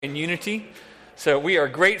in unity. So we are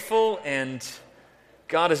grateful, and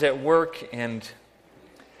God is at work. And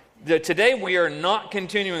today we are not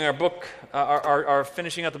continuing our book, our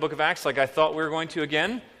finishing up the book of Acts like I thought we were going to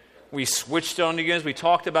again. We switched on again as we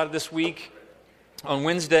talked about it this week on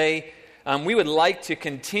Wednesday. We would like to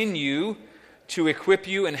continue to equip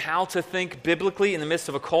you in how to think biblically in the midst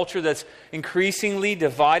of a culture that's increasingly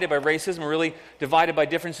divided by racism, or really divided by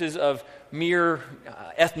differences of mere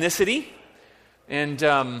ethnicity. And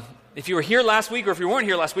if you were here last week, or if you weren't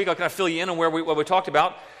here last week, I'll kind of fill you in on what we talked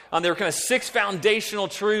about. There were kind of 6 foundational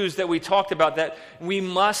truths that we talked about that we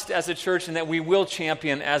must as a church and that we will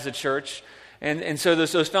champion as a church. And so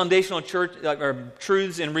those foundational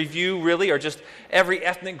truths in review really are just every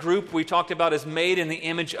ethnic group we talked about is made in the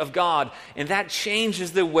image of God. And that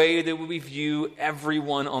changes the way that we view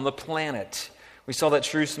everyone on the planet. We saw that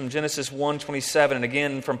truth from Genesis 1:27 and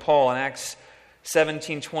again from Paul in Acts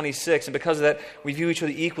 17:26, and because of that, we view each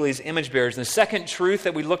other equally as image bearers. And the second truth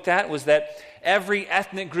that we looked at was that every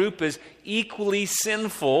ethnic group is equally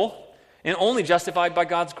sinful and only justified by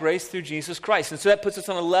God's grace through Jesus Christ. And so that puts us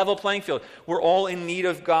on a level playing field. We're all in need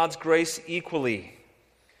of God's grace equally.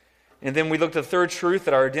 And then we looked at the third truth,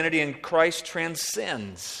 that our identity in Christ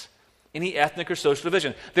transcends any ethnic or social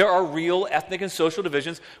division. There are real ethnic and social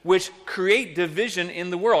divisions which create division in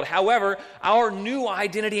the world. However, our new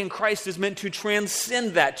identity in Christ is meant to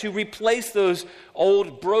transcend that, to replace those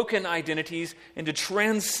old broken identities and to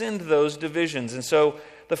transcend those divisions. And so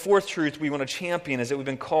the fourth truth we want to champion is that we've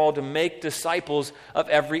been called to make disciples of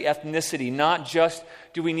every ethnicity. Not just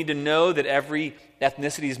do we need to know that every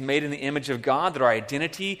ethnicity is made in the image of God, that our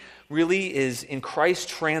identity really is in Christ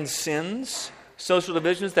transcends social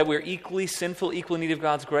divisions, that we're equally sinful, equally in need of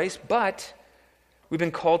God's grace, but we've been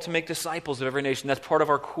called to make disciples of every nation. That's part of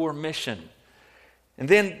our core mission. And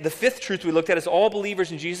then the fifth truth we looked at is all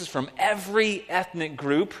believers in Jesus from every ethnic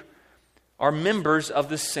group are members of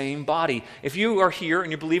the same body. If you are here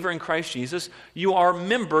and you're a believer in Christ Jesus, you are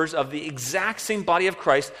members of the exact same body of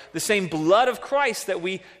Christ. The same blood of Christ that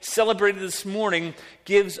we celebrated this morning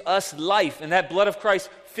gives us life, and that blood of Christ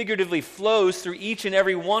figuratively flows through each and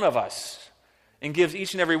every one of us and gives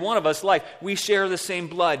each and every one of us life. We share the same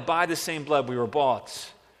blood. By the same blood we were bought.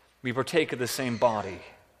 We partake of the same body.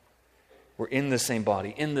 We're in the same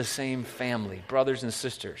body, in the same family, brothers and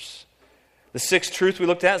sisters. The sixth truth we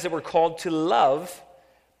looked at is that we're called to love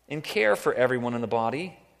and care for everyone in the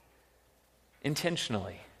body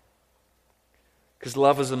intentionally. Because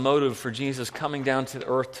love is the motive for Jesus coming down to the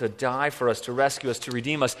earth to die for us, to rescue us, to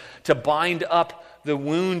redeem us, to bind up the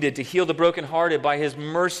wounded, to heal the brokenhearted. By His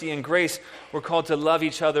mercy and grace, we're called to love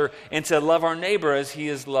each other and to love our neighbor as He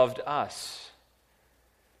has loved us.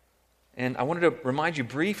 And I wanted to remind you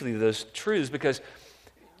briefly of those truths because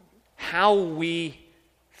how we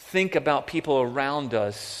think about people around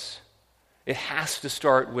us, it has to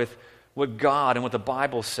start with what God and what the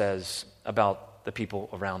Bible says about the people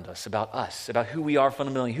around us, about who we are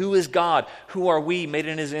fundamentally. Who is God? Who are we made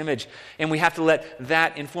in His image? And we have to let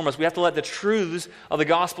that inform us. We have to let the truths of the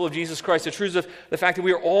gospel of Jesus Christ, the truths of the fact that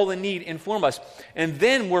we are all in need, inform us. And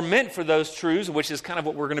then we're meant for those truths, which is kind of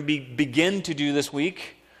what we're going to begin to do this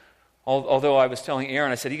week. Although I was telling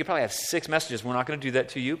Aaron, I said, you could probably have 6 messages. We're not going to do that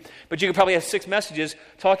to you. But you could probably have 6 messages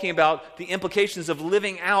talking about the implications of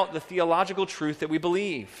living out the theological truth that we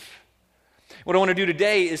believe. What I want to do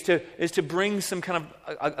today is to bring some kind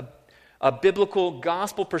of a biblical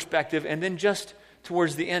gospel perspective, and then just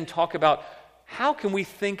towards the end talk about how can we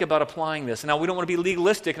think about applying this. Now, we don't want to be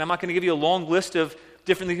legalistic, and I'm not going to give you a long list of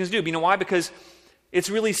different things to do. But you know why? Because it's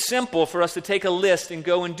really simple for us to take a list and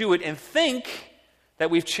go and do it and think that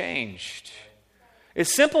we've changed.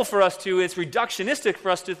 It's simple for us it's reductionistic for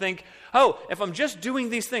us to think, oh, if I'm just doing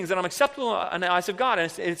these things, then I'm acceptable in the eyes of God.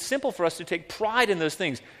 And it's simple for us to take pride in those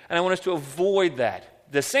things. And I want us to avoid that.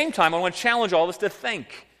 At the same time, I want to challenge all of us to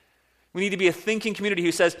think. We need to be a thinking community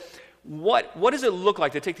who says, what does it look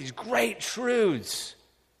like to take these great truths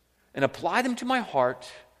and apply them to my heart,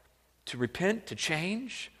 to repent, to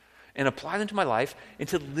change, and apply them to my life, and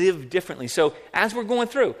to live differently? So as we're going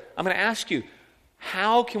through, I'm going to ask you,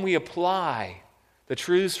 how can we apply the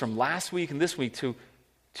truths from last week and this week to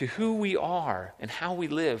who we are and how we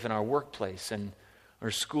live in our workplace and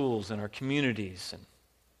our schools and our communities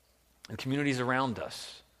and communities around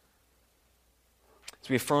us? As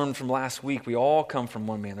we affirmed from last week, we all come from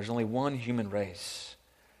one man. There's only one human race.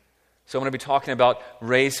 So I'm going to be talking about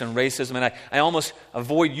race and racism, and I almost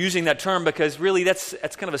avoid using that term because really that's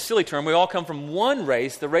kind of a silly term. We all come from one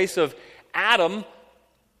race, the race of Adam.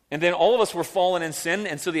 And then all of us were fallen in sin,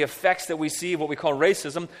 and so the effects that we see of what we call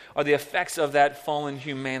racism are the effects of that fallen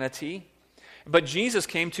humanity. But Jesus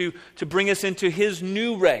came to bring us into his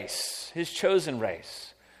new race, his chosen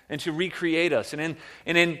race, and to recreate us. And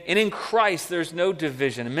in Christ, there's no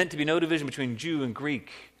division. It meant to be no division between Jew and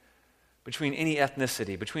Greek, between any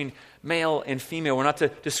ethnicity, between male and female. We're not to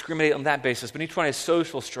discriminate on that basis, but each one has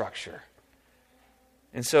social structure.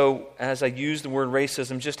 And so, as I use the word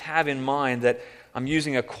racism, just have in mind that I'm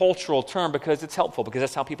using a cultural term because it's helpful, because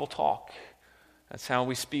that's how people talk. That's how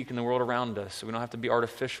we speak in the world around us, so we don't have to be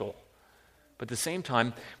artificial. But at the same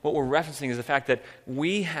time, what we're referencing is the fact that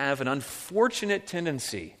we have an unfortunate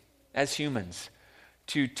tendency as humans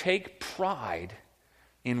to take pride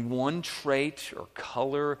in one trait or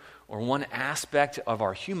color or one aspect of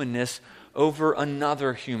our humanness over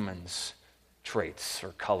another human's traits or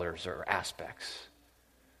colors or aspects.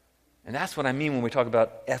 And that's what I mean when we talk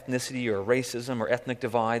about ethnicity or racism or ethnic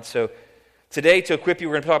divide. So today, to equip you,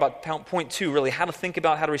 we're going to talk about point 2, really, how to think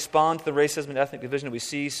about, how to respond to the racism and ethnic division that we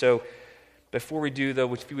see. So before we do,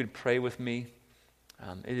 though, if you would pray with me,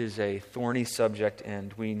 it is a thorny subject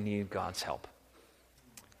and we need God's help.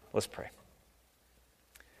 Let's pray.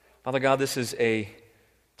 Father God, this is a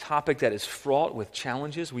topic that is fraught with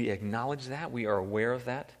challenges. We acknowledge that. We are aware of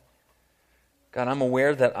that. God, I'm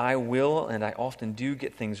aware that I will, and I often do,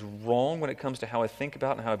 get things wrong when it comes to how I think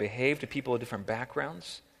about and how I behave to people of different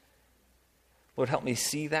backgrounds. Lord, help me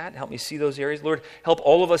see that. Help me see those areas. Lord, help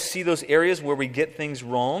all of us see those areas where we get things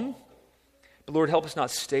wrong. But Lord, help us not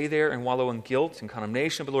stay there and wallow in guilt and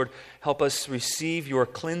condemnation. But Lord, help us receive your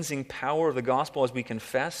cleansing power of the gospel as we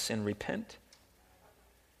confess and repent.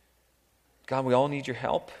 God, we all need your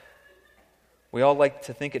help. We all like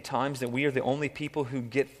to think at times that we are the only people who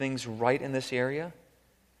get things right in this area.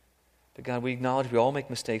 But God, we acknowledge we all make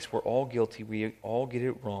mistakes. We're all guilty. We all get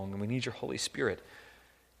it wrong. And we need your Holy Spirit.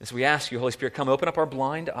 And so we ask you, Holy Spirit, come open up our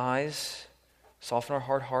blind eyes, soften our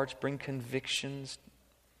hard hearts, bring convictions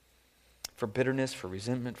for bitterness, for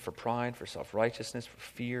resentment, for pride, for self-righteousness, for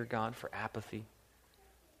fear, God, for apathy.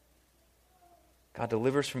 God,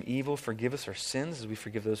 deliver us from evil, forgive us our sins as we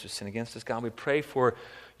forgive those who sin against us. God, we pray for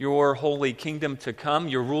your holy kingdom to come,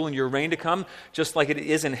 your rule and your reign to come, just like it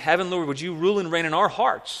is in heaven, Lord. Would you rule and reign in our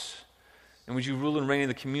hearts? And would you rule and reign in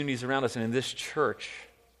the communities around us and in this church?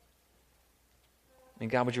 And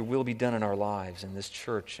God, would your will be done in our lives, in this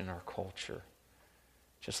church, in our culture,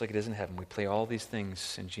 just like it is in heaven. We pray all these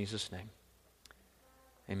things in Jesus' name.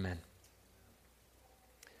 Amen.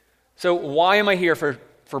 So why am I here for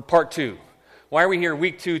part 2? Why are we here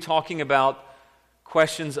week 2 talking about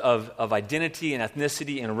questions of identity and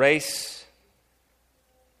ethnicity and race?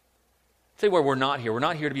 I'll tell you why we're not here. We're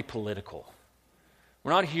not here to be political.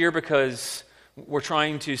 We're not here because we're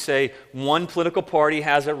trying to say one political party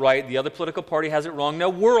has it right, the other political party has it wrong. No,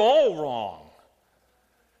 we're all wrong.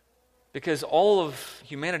 Because all of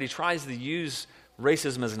humanity tries to use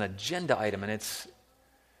racism as an agenda item, and it's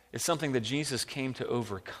something that Jesus came to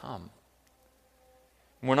overcome.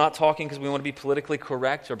 We're not talking because we want to be politically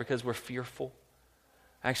correct or because we're fearful.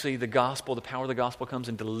 Actually, the gospel, the power of the gospel comes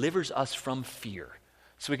and delivers us from fear.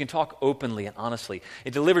 So we can talk openly and honestly.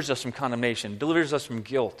 It delivers us from condemnation, delivers us from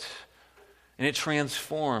guilt, and it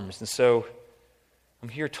transforms. And so I'm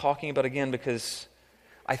here talking about again because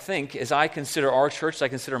I think as I consider our church, as I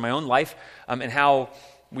consider my own life and how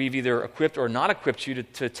we've either equipped or not equipped you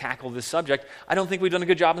to tackle this subject, I don't think we've done a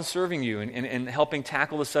good job in serving you and helping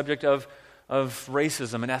tackle the subject of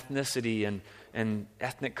racism and ethnicity and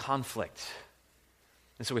ethnic conflict.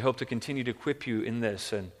 And so we hope to continue to equip you in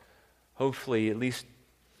this, and hopefully at least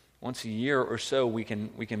once a year or so we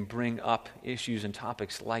can bring up issues and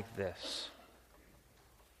topics like this.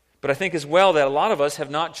 But I think as well that a lot of us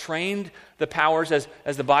have not trained the powers, as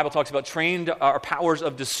the Bible talks about, trained our powers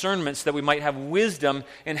of discernment so that we might have wisdom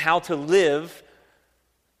in how to live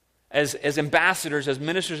as ambassadors, as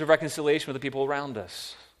ministers of reconciliation with the people around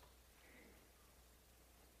us.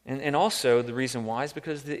 And also the reason why is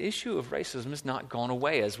because the issue of racism has not gone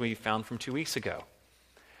away, as we found from 2 weeks ago.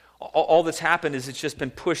 All that's happened is it's just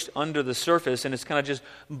been pushed under the surface, and it's kind of just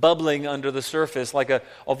bubbling under the surface like a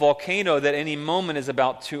volcano that any moment is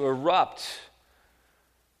about to erupt.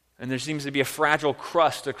 And there seems to be a fragile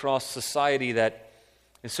crust across society that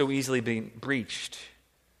is so easily being breached.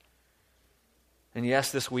 And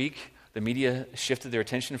yes, this week, the media shifted their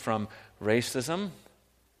attention from racism,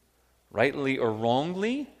 rightly or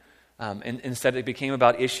wrongly, and instead it became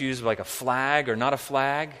about issues like a flag or not a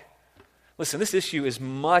flag. Listen, this issue is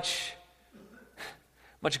much,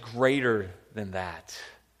 much greater than that.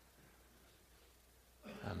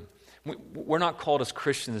 We're not called as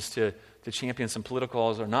Christians to champion some political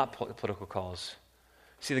cause or not political cause.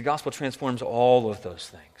 See, the gospel transforms all of those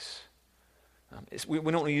things.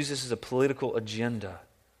 We don't use this as a political agenda.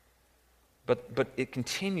 But it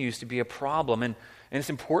continues to be a problem. And it's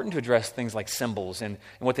important to address things like symbols and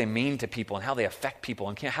what they mean to people and how they affect people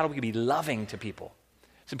and how do we be loving to people.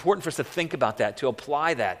 It's important for us to think about that, to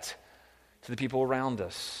apply that to the people around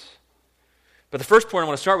us. But the first point I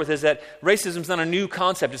want to start with is that racism is not a new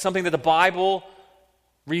concept. It's something that the Bible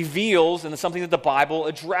reveals and it's something that the Bible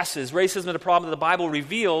addresses. Racism is a problem that the Bible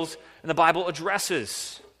reveals and the Bible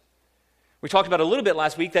addresses. We talked about a little bit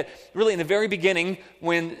last week that really in the very beginning,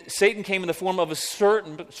 when Satan came in the form of a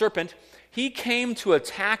serpent, he came to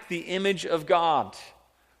attack the image of God.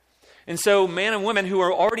 And so man and women who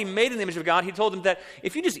are already made in the image of God, he told them that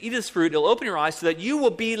if you just eat this fruit, it'll open your eyes so that you will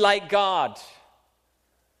be like God.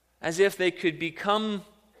 As if they could become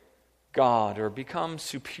God or become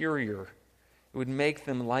superior. It would make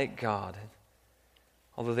them like God,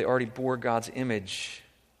 although they already bore God's image.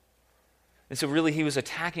 And so really he was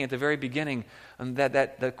attacking at the very beginning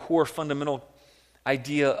that the core fundamental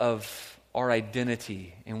idea of our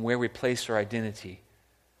identity and where we place our identity.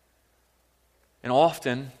 And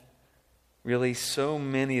often, really so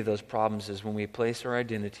many of those problems is when we place our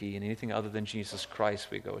identity in anything other than Jesus Christ,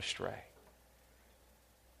 we go astray.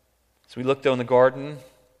 So we look though in the garden,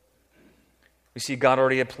 we see God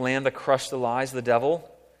already had planned to crush the lies of the devil,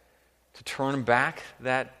 to turn back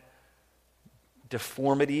that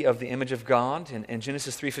deformity of the image of God. In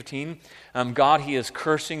Genesis 3:15, God, he is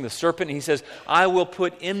cursing the serpent. And he says, I will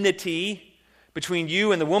put enmity between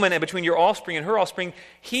you and the woman and between your offspring and her offspring.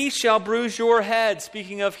 He shall bruise your head.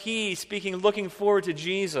 Speaking of he, looking forward to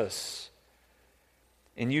Jesus.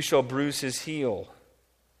 And you shall bruise his heel.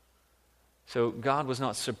 So God was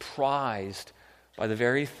not surprised by the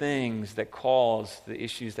very things that cause the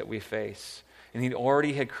issues that we face. And he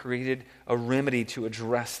already had created a remedy to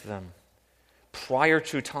address them prior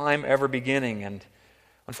to time ever beginning. And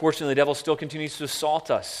unfortunately, the devil still continues to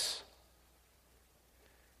assault us.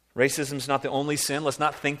 Racism is not the only sin. Let's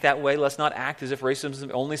not think that way. Let's not act as if racism is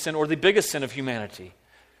the only sin or the biggest sin of humanity.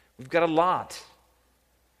 We've got a lot.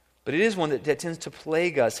 But it is one that tends to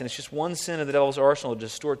plague us, and it's just one sin of the devil's arsenal to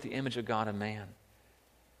distort the image of God and man.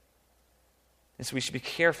 And so we should be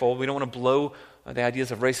careful. We don't want to blow the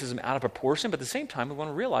ideas of racism out of proportion, but at the same time, we want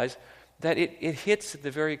to realize that it hits at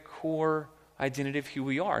the very core identity of who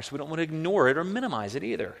we are. So we don't want to ignore it or minimize it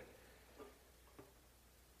either.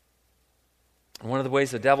 And one of the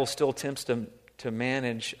ways the devil still attempts to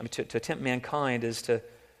tempt mankind is to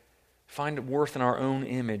find worth in our own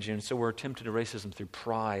image. And so we're tempted to racism through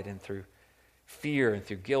pride and through fear and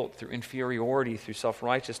through guilt, through inferiority, through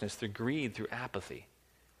self-righteousness, through greed, through apathy.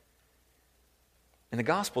 And the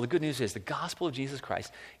gospel, the good news is the gospel of Jesus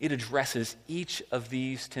Christ, it addresses each of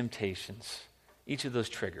these temptations, each of those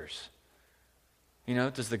triggers. You know,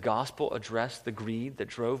 does the gospel address the greed that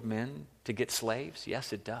drove men to get slaves?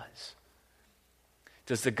 Yes, it does.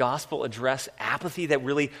 Does the gospel address apathy that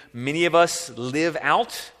really many of us live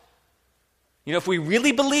out? You know, if we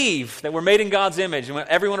really believe that we're made in God's image and when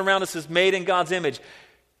everyone around us is made in God's image,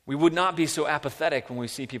 we would not be so apathetic when we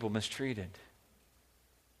see people mistreated.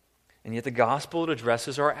 And yet the gospel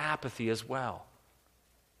addresses our apathy as well.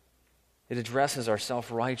 It addresses our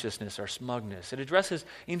self-righteousness, our smugness. It addresses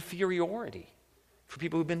inferiority for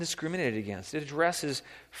people who've been discriminated against. It addresses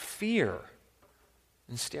fear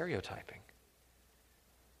and stereotyping.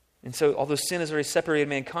 And so, although sin has already separated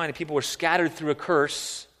mankind and people were scattered through a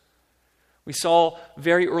curse, we saw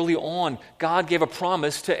very early on, God gave a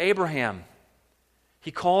promise to Abraham.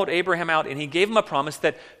 He called Abraham out and he gave him a promise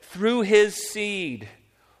that through his seed,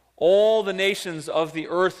 all the nations of the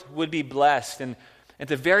earth would be blessed. And at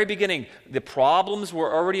the very beginning, the problems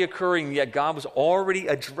were already occurring, yet God was already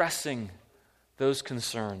addressing those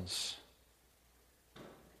concerns.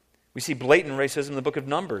 We see blatant racism in the book of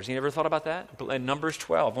Numbers. You ever thought about that? In Numbers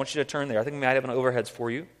 12. I want you to turn there. I think we might have an overheads for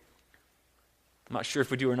you. I'm not sure if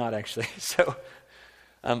we do or not, actually. So,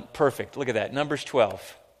 perfect. Look at that. Numbers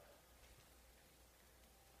 12.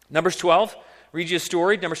 Numbers 12, read you a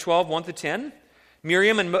story. Numbers 12, 1 to 10.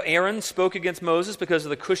 Miriam and Aaron spoke against Moses because of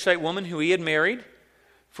the Cushite woman who he had married,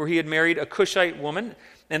 for he had married a Cushite woman.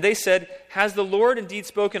 And they said, has the Lord indeed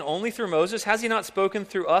spoken only through Moses? Has he not spoken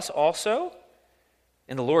through us also?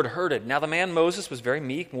 And the Lord heard it. Now the man Moses was very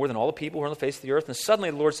meek, more than all the people who were on the face of the earth. And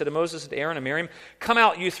suddenly the Lord said to Moses and to Aaron and Miriam, come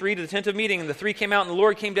out, you three, to the tent of meeting. And the three came out, and the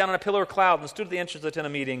Lord came down on a pillar of cloud and stood at the entrance of the tent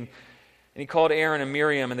of meeting. And he called Aaron and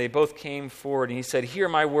Miriam, and they both came forward. And he said, hear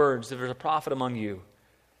my words. If there is a prophet among you,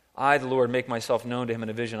 I, the Lord, make myself known to him in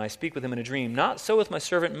a vision. I speak with him in a dream. Not so with my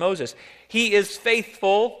servant Moses. He is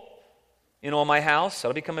faithful in all my house.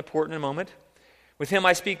 That'll become important in a moment. With him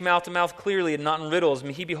I speak mouth to mouth clearly and not in riddles.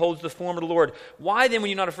 He beholds the form of the Lord. Why then were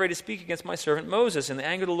you not afraid to speak against my servant Moses? And the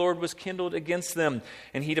anger of the Lord was kindled against them.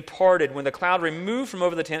 And he departed. When the cloud removed from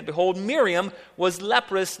over the tent, behold, Miriam was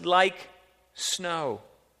leprous like snow.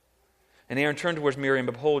 And Aaron turned towards Miriam,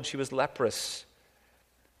 but behold, she was leprous.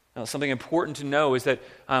 Now, something important to know is that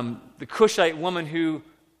the Cushite woman who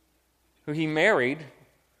he married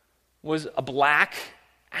was a black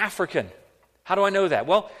African. How do I know that?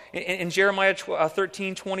 Well, in Jeremiah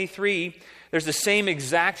 13:23, there's the same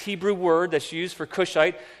exact Hebrew word that's used for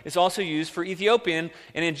Cushite. It's also used for Ethiopian.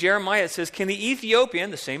 And in Jeremiah it says, can the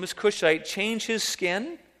Ethiopian, the same as Cushite, change his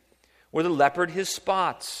skin, or the leopard his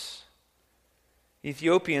spots?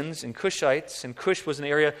 Ethiopians and Cushites, and Cush was an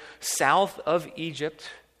area south of Egypt,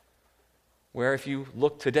 where if you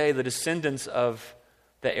look today, the descendants of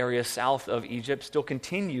the area south of Egypt still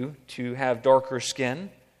continue to have darker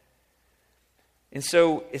skin. And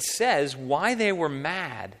so it says why they were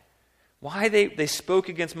mad, why they spoke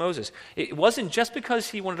against Moses. It wasn't just because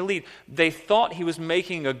he wanted to lead. They thought he was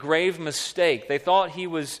making a grave mistake. They thought he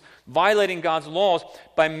was violating God's laws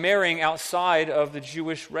by marrying outside of the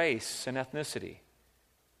Jewish race and ethnicity.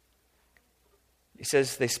 He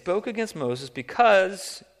says they spoke against Moses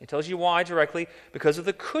because, it tells you why directly, because of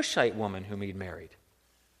the Cushite woman whom he'd married.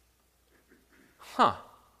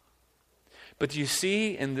 But do you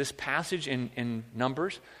see in this passage in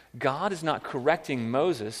Numbers, God is not correcting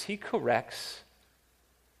Moses, he corrects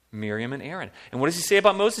Miriam and Aaron. And what does he say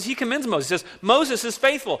about Moses? He commends Moses. He says, Moses is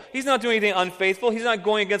faithful. He's not doing anything unfaithful. He's not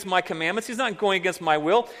going against my commandments. He's not going against my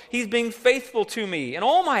will. He's being faithful to me. In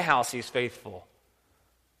all my house, he's faithful.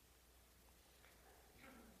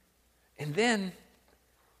 And then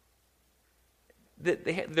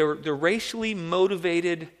the racially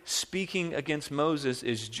motivated speaking against Moses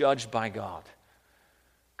is judged by God.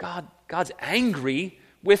 God's angry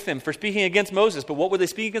with them for speaking against Moses. But what were they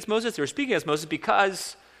speaking against Moses? They were speaking against Moses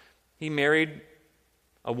because he married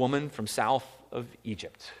a woman from south of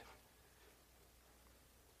Egypt.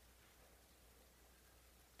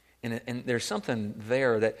 And there's something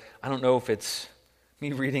there that I don't know if it's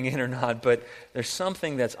me reading it or not, but there's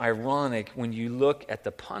something that's ironic when you look at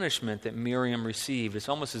the punishment that Miriam received. It's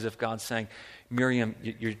almost as if God's saying, Miriam,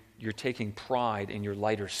 you're taking pride in your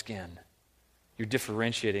lighter skin. You're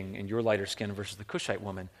differentiating in your lighter skin versus the Cushite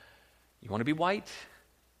woman. You want to be white?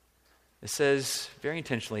 It says, very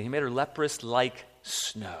intentionally, he made her leprous like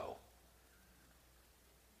snow.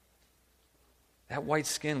 That white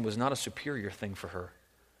skin was not a superior thing for her.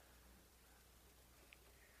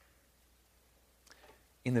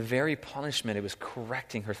 In the very punishment, it was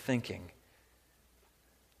correcting her thinking.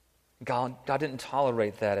 God didn't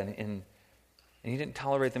tolerate that, and he didn't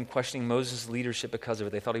tolerate them questioning Moses' leadership because of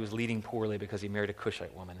it. They thought he was leading poorly because he married a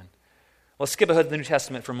Cushite woman. And let's skip ahead to the New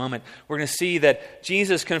Testament for a moment. We're going to see that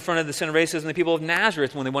Jesus confronted the sin of racism and the people of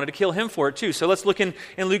Nazareth when they wanted to kill him for it too. So let's look in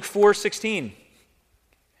Luke 4:16. You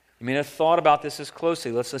may not have thought about this as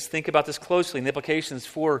closely. Let's think about this closely and the implications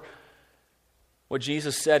for what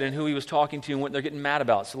Jesus said and who he was talking to and what they're getting mad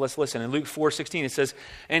about. So let's listen. In Luke 4:16 it says,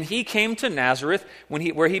 and he came to Nazareth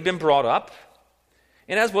where he'd been brought up,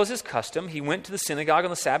 and as was his custom, he went to the synagogue on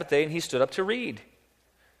the Sabbath day and he stood up to read.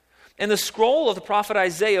 And the scroll of the prophet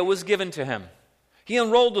Isaiah was given to him. He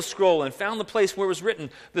unrolled the scroll and found the place where it was written,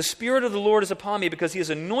 the Spirit of the Lord is upon me because he has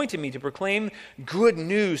anointed me to proclaim good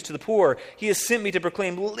news to the poor. He has sent me to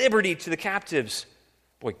proclaim liberty to the captives.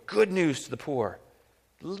 Boy, good news to the poor.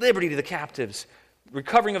 Liberty to the captives.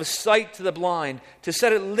 Recovering of sight to the blind, to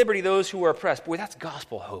set at liberty those who are oppressed. Boy, that's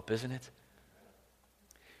gospel hope, isn't it?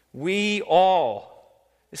 We all,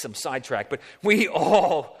 this is some sidetrack, but we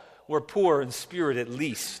all were poor in spirit at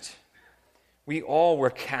least. We all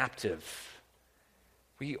were captive.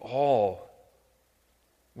 We all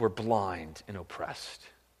were blind and oppressed.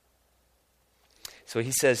 So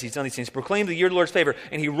he says he's done these things. Proclaimed the year of the Lord's favor.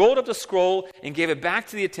 And he rolled up the scroll and gave it back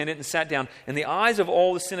to the attendant and sat down. And the eyes of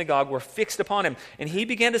all the synagogue were fixed upon him. And he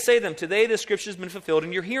began to say to them, today the scripture has been fulfilled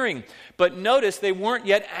in your hearing. But notice they weren't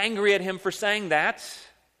yet angry at him for saying that.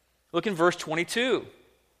 Look in verse 22.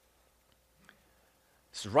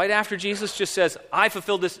 This is right after Jesus just says, I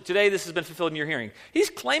fulfilled this, today this has been fulfilled in your hearing. He's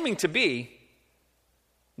claiming to be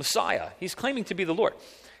Messiah. He's claiming to be the Lord.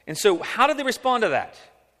 And so how did they respond to that?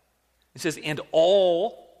 It says, and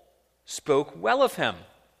all spoke well of him.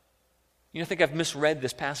 You know, I think I've misread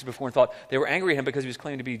this passage before and thought they were angry at him because he was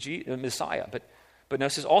claiming to be Messiah. But no, it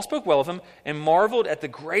says, all spoke well of him and marveled at the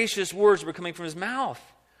gracious words that were coming from his mouth.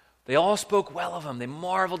 They all spoke well of him. They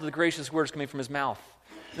marveled at the gracious words coming from his mouth.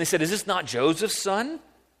 And they said, is this not Joseph's son?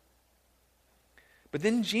 But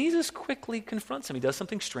then Jesus quickly confronts him. He does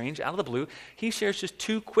something strange out of the blue. He shares just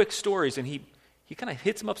two quick stories, and he he kind of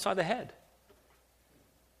hits him upside the head.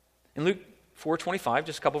 In Luke 4:25,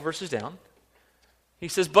 just a couple verses down, he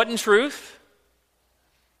says, But in truth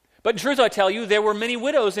I tell you, there were many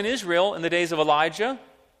widows in Israel in the days of Elijah.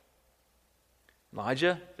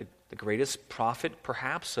 Elijah, the greatest prophet,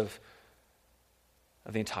 perhaps, of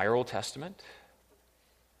the entire Old Testament.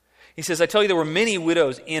 He says, I tell you, there were many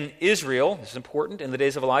widows in Israel, this is important, in the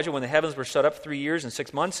days of Elijah, when the heavens were shut up 3 years and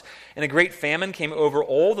 6 months, and a great famine came over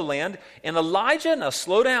all the land. And Elijah, now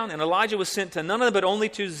slow down, and Elijah was sent to none of them, but only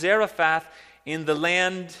to Zarephath in the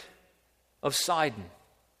land of Sidon,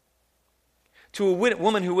 to a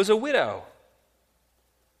woman who was a widow.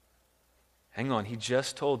 Hang on, he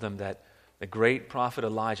just told them that the great prophet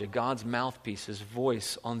Elijah, God's mouthpiece, his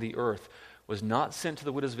voice on the earth, was not sent to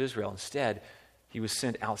the widows of Israel. Instead, he was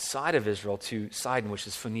sent outside of Israel to Sidon, which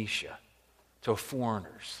is Phoenicia, to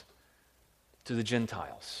foreigners, to the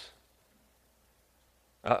Gentiles.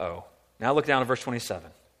 Uh-oh. Now look down at verse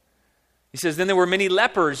 27. He says, Then there were many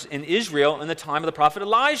lepers in Israel in the time of the prophet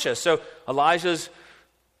Elijah. So Elijah's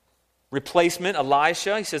replacement,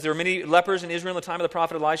 Elisha, he says there were many lepers in Israel in the time of the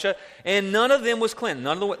prophet Elisha, and none of them was cleansed.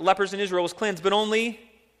 None of the lepers in Israel was cleansed, but only,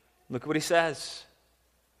 look what he says,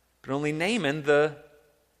 but only Naaman the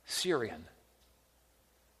Syrian.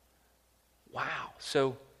 Wow.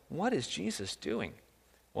 So what is Jesus doing?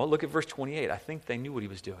 Well, look at verse 28. I think they knew what he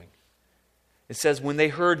was doing. It says, when they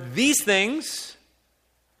heard these things,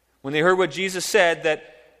 when they heard what Jesus said, that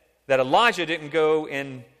Elijah didn't go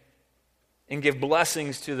and give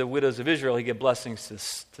blessings to the widows of Israel, he gave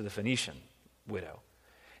blessings to the Phoenician widow.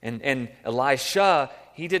 And Elisha,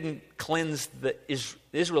 he didn't cleanse the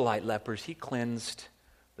Israelite lepers, he cleansed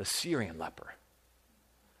the Syrian leper.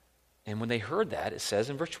 And when they heard that, it says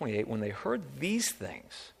in verse 28, when they heard these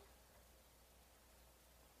things,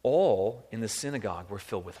 all in the synagogue were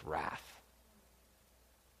filled with wrath.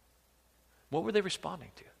 What were they responding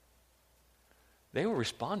to? They were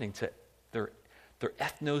responding to their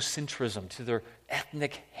ethnocentrism, to their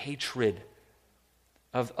ethnic hatred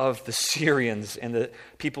of the Syrians and the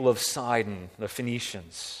people of Sidon, the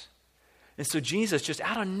Phoenicians. And so Jesus, just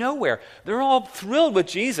out of nowhere, they're all thrilled with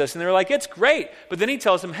Jesus, and they're like, it's great. But then he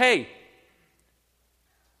tells them, hey,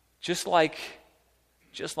 just like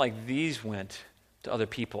these went to other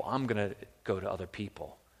people, I'm going to go to other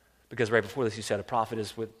people. Because right before this, he said, a prophet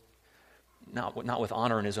is not with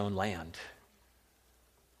honor in his own land.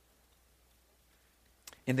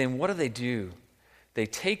 And then what do? They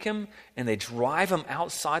take him and they drive him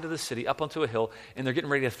outside of the city up onto a hill, and they're getting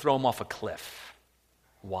ready to throw him off a cliff.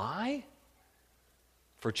 Why?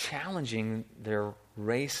 For challenging their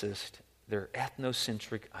racist, their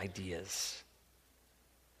ethnocentric ideas.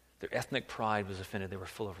 Their ethnic pride was offended. They were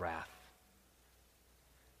full of wrath.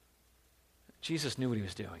 Jesus knew what he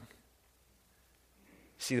was doing.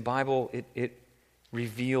 See, the Bible, it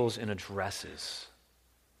reveals and addresses.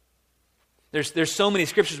 There's so many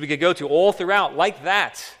scriptures we could go to all throughout like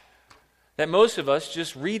that most of us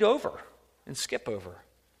just read over and skip over.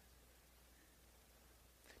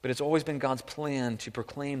 But it's always been God's plan to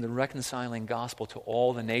proclaim the reconciling gospel to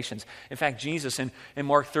all the nations. In fact, Jesus in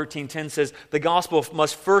Mark 13:10 says, the gospel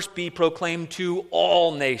must first be proclaimed to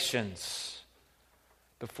all nations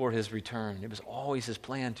before his return. It was always his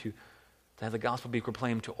plan to have the gospel be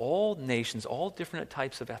proclaimed to all nations, all different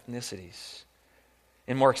types of ethnicities.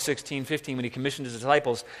 In Mark 16:15, when he commissioned his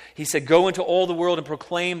disciples, he said, go into all the world and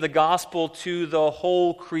proclaim the gospel to the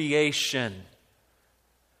whole creation.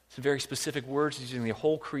 Some very specific words using the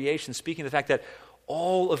whole creation, speaking of the fact that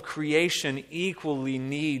all of creation equally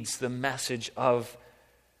needs the message of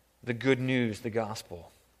the good news, the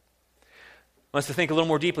gospel. I want us to think a little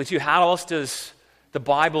more deeply, too. How else does the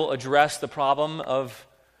Bible address the problem of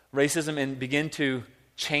racism and begin to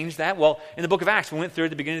change that? Well, in the book of Acts, we went through at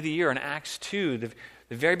the beginning of the year in Acts 2, the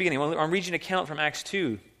very beginning. I'm reading an account from Acts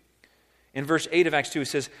 2. In verse 8 of Acts 2, it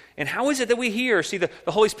says, and how is it that we hear? See, the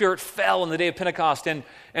Holy Spirit fell on the day of Pentecost, and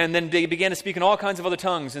then they began to speak in all kinds of other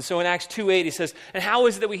tongues. And so in Acts 2:8, he says, and how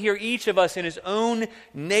is it that we hear each of us in his own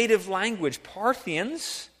native language?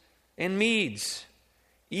 Parthians and Medes,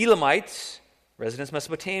 Elamites, residents of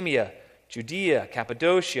Mesopotamia, Judea,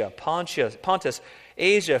 Cappadocia, Pontus,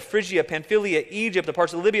 Asia, Phrygia, Pamphylia, Egypt, the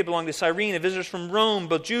parts of Libya belonging to Cyrene, and visitors from Rome,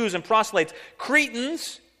 both Jews and proselytes,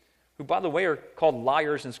 Cretans, who, by the way, are called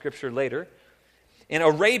liars in Scripture later, and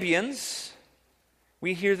Arabians,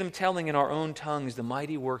 we hear them telling in our own tongues the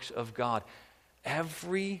mighty works of God.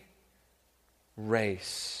 Every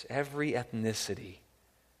race, every ethnicity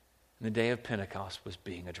in the day of Pentecost was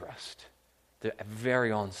being addressed. The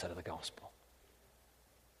very onset of the gospel.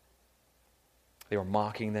 They were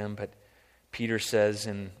mocking them, but Peter says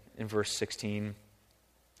in verse 16,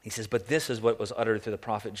 He says, but this is what was uttered through the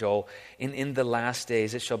prophet Joel. In the last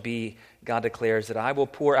days it shall be, God declares, that I will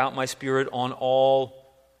pour out my Spirit on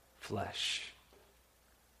all flesh.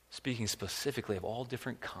 Speaking specifically of all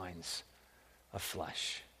different kinds of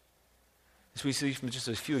flesh. As we see from just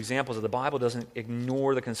a few examples, that the Bible doesn't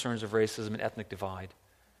ignore the concerns of racism and ethnic divide.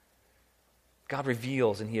 God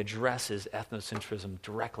reveals and he addresses ethnocentrism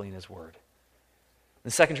directly in his word.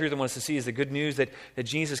 The second truth I want us to see is the good news that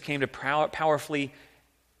Jesus came to powerfully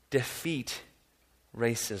defeat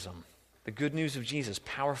racism. The good news of Jesus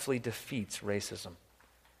powerfully defeats racism.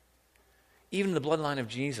 Even in the bloodline of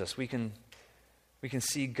Jesus, we can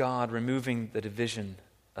see God removing the division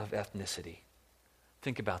of ethnicity.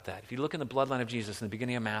 Think about that. If you look in the bloodline of Jesus in the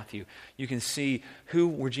beginning of Matthew, you can see who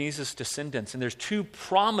were Jesus' descendants. And there's two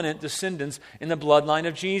prominent descendants in the bloodline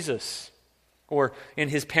of Jesus, or in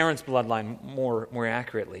his parents' bloodline more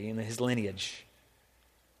accurately, in his lineage.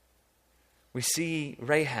 We see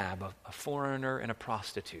Rahab, a foreigner and a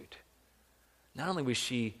prostitute. Not only was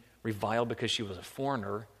she reviled because she was a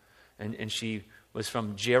foreigner, and she was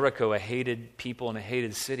from Jericho, a hated people in a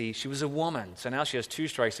hated city, she was a woman. So now she has two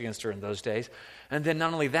strikes against her in those days. And then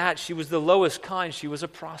not only that, she was the lowest kind. She was a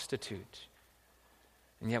prostitute.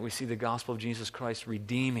 And yet we see the gospel of Jesus Christ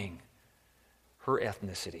redeeming her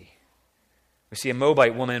ethnicity. We see a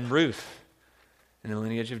Moabite woman, Ruth, in the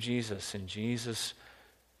lineage of Jesus. And Jesus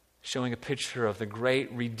showing a picture of the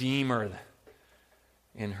great Redeemer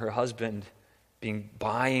in her husband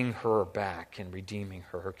buying her back and redeeming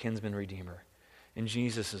her, her kinsman redeemer. And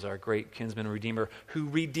Jesus is our great kinsman redeemer who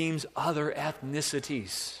redeems other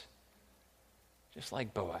ethnicities, just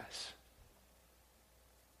like Boaz.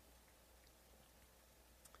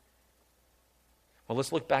 Well,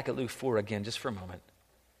 let's look back at Luke 4 again just for a moment.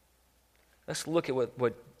 Let's look at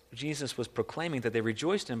what Jesus was proclaiming, that they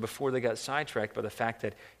rejoiced in before they got sidetracked by the fact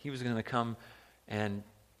that he was going to come and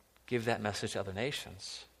give that message to other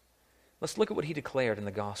nations. Let's look at what he declared in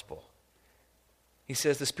the gospel. He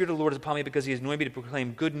says, the Spirit of the Lord is upon me because he has anointed me to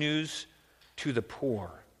proclaim good news to the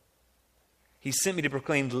poor. He sent me to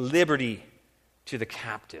proclaim liberty to the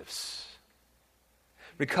captives,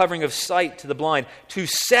 recovering of sight to the blind, to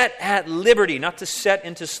set at liberty, not to set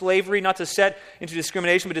into slavery, not to set into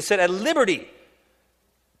discrimination, but to set at liberty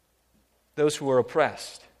those who are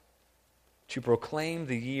oppressed, to proclaim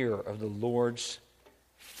the year of the Lord's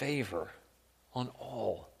favor on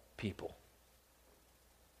all people.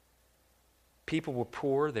 People were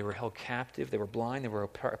poor, they were held captive, they were blind, they were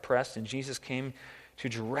oppressed, and Jesus came to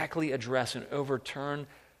directly address and overturn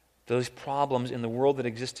those problems in the world that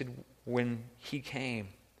existed when he came.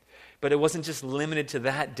 But it wasn't just limited to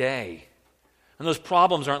that day. And those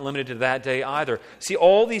problems aren't limited to that day either. See,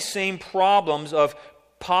 all these same problems of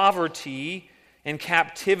poverty and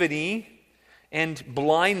captivity and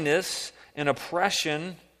blindness and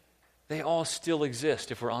oppression, they all still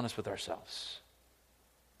exist if we're honest with ourselves.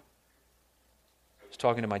 I was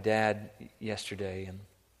talking to my dad yesterday and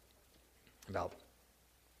about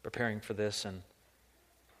preparing for this, and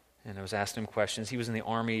I was asking him questions. He was in the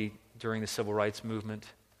Army during the Civil Rights Movement,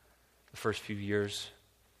 the first few years.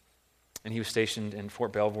 And he was stationed in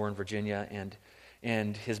Fort Belvoir in Virginia,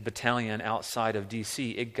 and his battalion outside of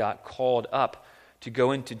D.C., it got called up to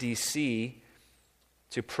go into D.C.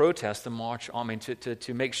 to protest the march,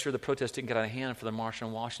 to make sure the protest didn't get out of hand for the March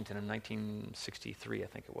on Washington in 1963, I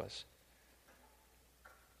think it was.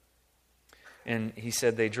 And he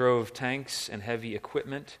said they drove tanks and heavy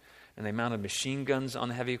equipment, and they mounted machine guns on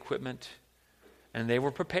the heavy equipment, and they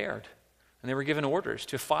were prepared. And they were given orders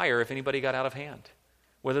to fire if anybody got out of hand,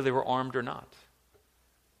 whether they were armed or not.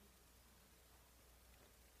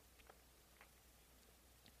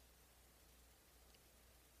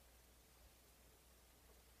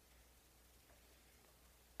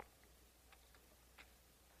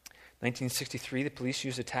 In 1963, the police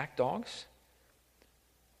used attack dogs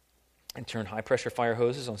and turned high-pressure fire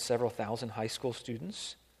hoses on several thousand high school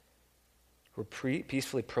students who were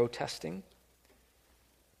peacefully protesting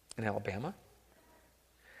in Alabama.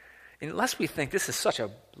 And unless we think this is such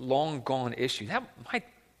a long-gone issue,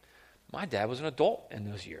 my dad was an adult in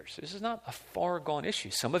those years. This is not a far-gone issue.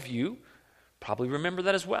 Some of you probably remember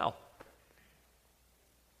that as well.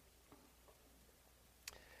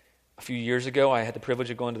 A few years ago, I had the privilege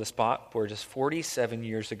of going to the spot where just 47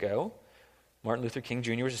 years ago, Martin Luther King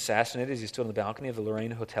Jr. was assassinated as he stood on the balcony of the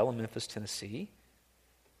Lorraine Hotel in Memphis, Tennessee.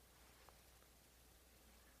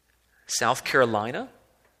 South Carolina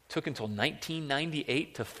took until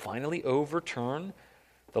 1998 to finally overturn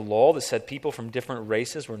the law that said people from different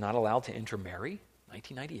races were not allowed to intermarry.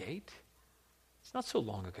 1998? It's not so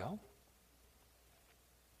long ago.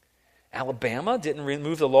 Alabama didn't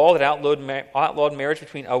remove the law that outlawed marriage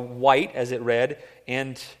between a white, as it read,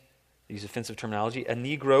 and, use offensive terminology, a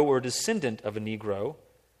Negro or a descendant of a Negro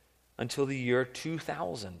until the year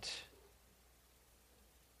 2000.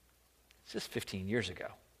 It's just 15 years ago.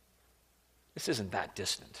 This isn't that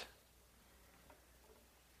distant,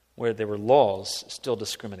 where there were laws still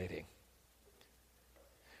discriminating.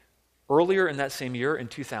 Earlier in that same year, in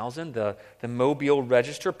 2000, the Mobile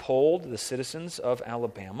Register polled the citizens of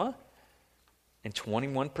Alabama, and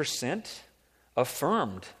 21%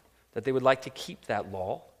 affirmed that they would like to keep that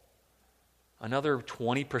law. Another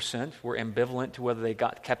 20% were ambivalent to whether they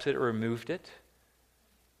kept it or removed it.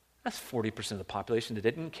 That's 40% of the population that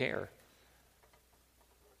didn't care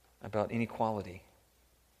about inequality.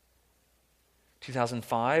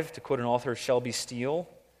 2005, to quote an author, Shelby Steele,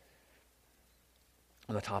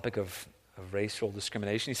 on the topic of racial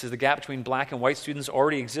discrimination, he says, the gap between black and white students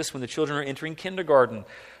already exists when the children are entering kindergarten.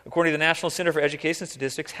 According to the National Center for Education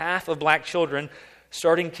Statistics, half of black children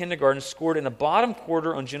starting kindergarten scored in the bottom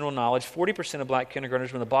quarter on general knowledge, 40% of black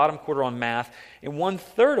kindergartners were in the bottom quarter on math, and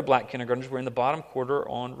 1/3 of black kindergartners were in the bottom quarter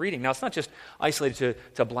on reading. Now, it's not just isolated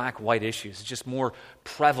to black-white issues. It's just more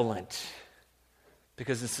prevalent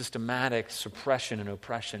because of systematic suppression and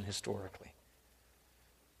oppression historically.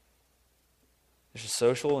 There's a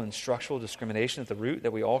social and structural discrimination at the root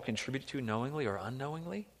that we all contribute to knowingly or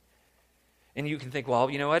unknowingly. And you can think, well,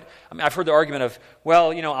 you know what? I mean, I've heard the argument of,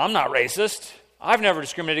 well, I'm not racist. I've never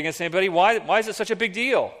discriminated against anybody. Why is it such a big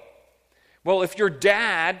deal? Well, if your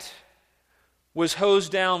dad was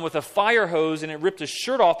hosed down with a fire hose and it ripped his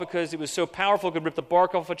shirt off because it was so powerful it could rip the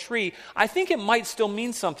bark off a tree, I think it might still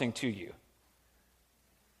mean something to you.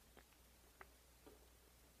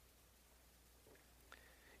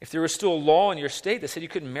 If there was still a law in your state that said you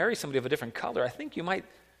couldn't marry somebody of a different color, I think you might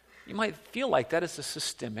feel like that is a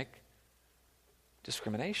systemic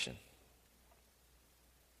discrimination.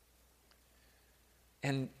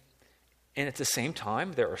 And at the same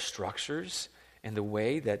time, there are structures and the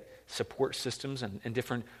way that support systems and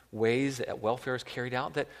different ways that welfare is carried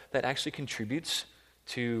out that actually contributes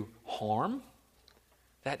to harm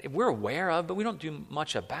that we're aware of, but we don't do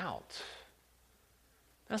much about.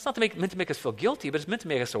 That's not meant to make us feel guilty, but it's meant to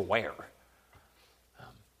make us aware.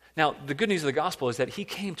 Now, the good news of the gospel is that he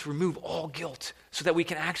came to remove all guilt so that we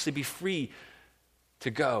can actually be free to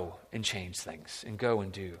go and change things and go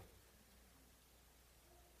and do.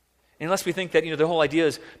 Unless we think that, the whole idea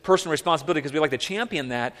is personal responsibility because we like to champion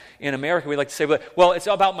that in America. We like to say, well, it's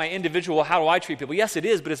about my individual, how do I treat people? Yes, it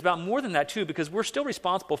is, but it's about more than that too because we're still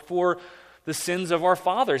responsible for the sins of our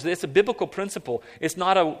fathers. It's a biblical principle. It's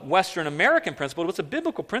not a Western American principle, but it's a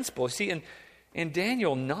biblical principle. You see, in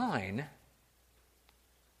Daniel 9,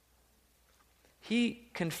 he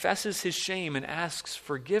confesses his shame and asks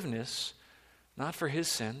forgiveness, not for his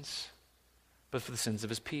sins, but for the sins of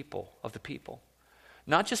his people, of the people.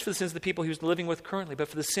 Not just for the sins of the people he was living with currently, but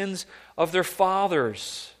for the sins of their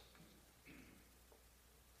fathers.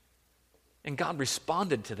 And God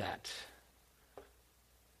responded to that.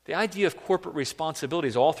 The idea of corporate responsibility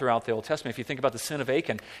is all throughout the Old Testament. If you think about the sin of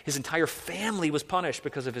Achan, his entire family was punished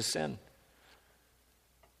because of his sin.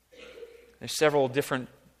 There's several different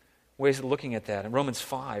ways of looking at that, in Romans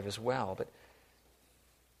 5 as well. But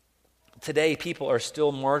today, people are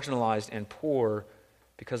still marginalized and poor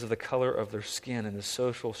because of the color of their skin and the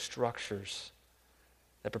social structures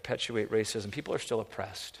that perpetuate racism. People are still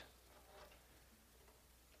oppressed.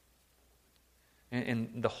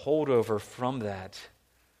 And the holdover from that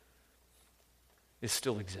is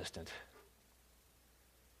still existent.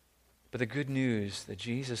 But the good news that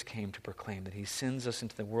Jesus came to proclaim, that he sends us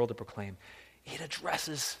into the world to proclaim, it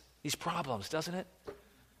addresses these problems, doesn't it?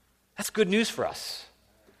 That's good news for us.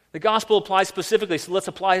 The gospel applies specifically, so let's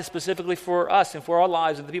apply it specifically for us and for our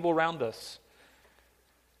lives and the people around us.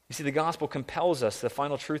 You see, the gospel compels us, the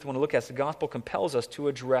final truth I want to look at is the gospel compels us to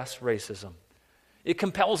address racism. It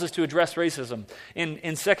compels us to address racism.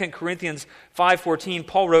 In 2 Corinthians 5:14,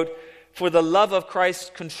 Paul wrote, "For the love of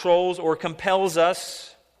Christ controls or compels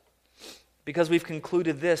us, because we've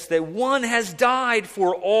concluded this, that one has died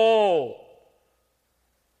for all."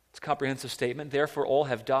 It's a comprehensive statement. Therefore, all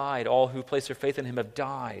have died. All who place their faith in him have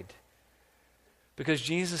died. Because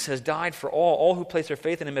Jesus has died for all who place their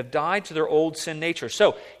faith in him have died to their old sin nature.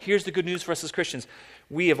 So, here's the good news for us as Christians.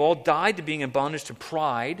 We have all died to being in bondage to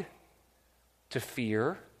pride, to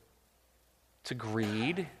fear, to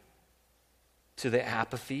greed, to the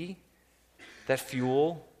apathy that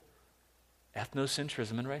fuel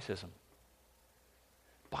ethnocentrism and racism.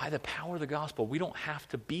 by the power of the gospel. We don't have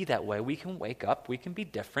to be that way. We can wake up. We can be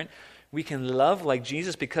different. We can love like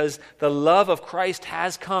Jesus because the love of Christ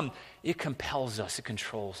has come. It compels us. It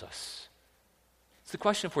controls us. It's the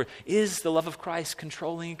question for you. Is the love of Christ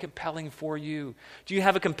controlling and compelling for you? Do you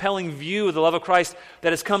have a compelling view of the love of Christ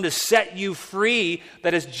that has come to set you free,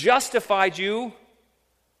 that has justified you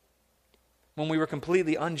when we were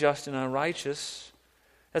completely unjust and unrighteous?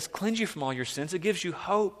 That's cleansed you from all your sins. It gives you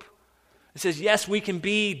hope. It says, yes, we can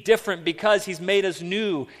be different because he's made us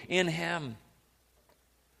new in him.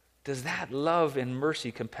 Does that love and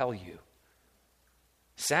mercy compel you?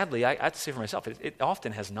 Sadly, I have to say for myself, it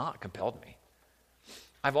often has not compelled me.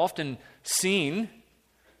 I've often seen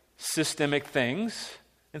systemic things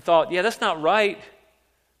and thought, yeah, that's not right,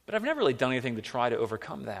 but I've never really done anything to try to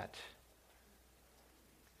overcome that.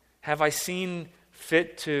 Have I seen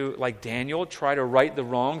fit to, like Daniel, try to right the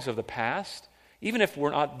wrongs of the past, even if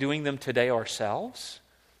we're not doing them today ourselves?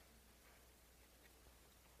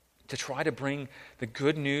 To try to bring the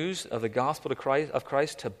good news of the gospel of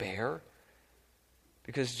Christ to bear?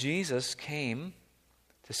 Because Jesus came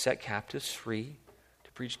to set captives free,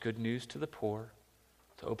 to preach good news to the poor,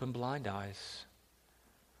 to open blind eyes,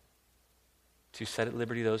 to set at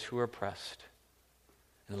liberty those who are oppressed.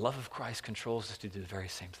 And the love of Christ controls us to do the very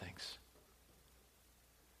same things.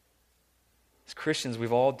 As Christians,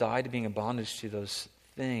 we've all died to being in bondage to those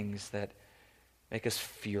things that make us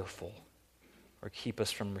fearful or keep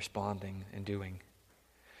us from responding and doing.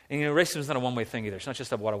 And racism is not a one-way thing either. It's not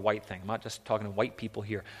just a white thing. I'm not just talking to white people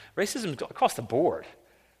here. Racism is across the board.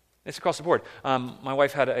 It's across the board. My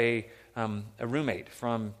wife had a roommate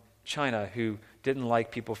from China who didn't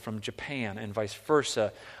like people from Japan and vice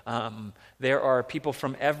versa. There are people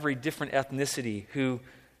from every different ethnicity who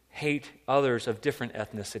hate others of different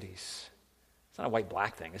ethnicities. It's not a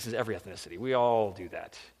white-black thing. This is every ethnicity. We all do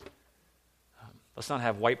that. Let's not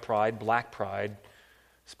have white pride, black pride,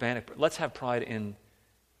 Hispanic pride. Let's have pride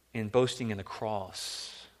in boasting in the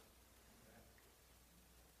cross.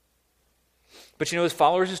 But his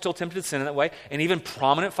followers are still tempted to sin in that way, and even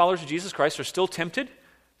prominent followers of Jesus Christ are still tempted.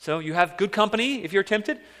 So you have good company if you're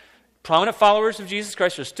tempted. Prominent followers of Jesus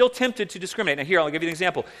Christ are still tempted to discriminate. Now here, I'll give you an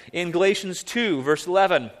example. In Galatians 2, verse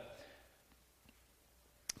 11,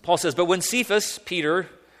 Paul says, "But when Cephas, Peter,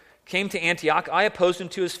 came to Antioch, I opposed him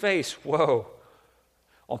to his face." Whoa.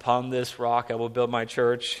 "Upon this rock I will build my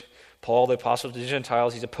church." Paul, the apostle to the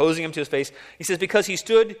Gentiles, he's opposing him to his face. He says, because he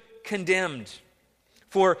stood condemned.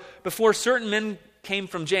 For before certain men came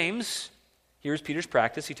from James, here's Peter's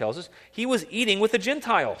practice, he tells us, he was eating with the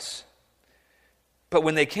Gentiles. But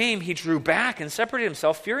when they came, he drew back and separated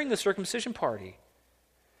himself, fearing the circumcision party.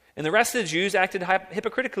 And the rest of the Jews acted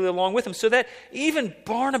hypocritically along with him, so that even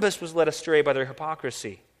Barnabas was led astray by their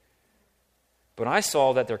hypocrisy. But I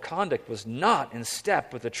saw that their conduct was not in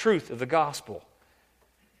step with the truth of the gospel.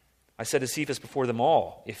 I said to Cephas before them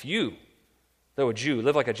all, if you, though a Jew,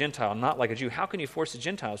 live like a Gentile, not like a Jew, how can you force the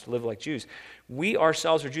Gentiles to live like Jews? We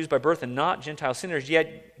ourselves are Jews by birth and not Gentile sinners,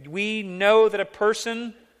 yet we know that a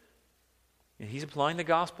person, and he's applying the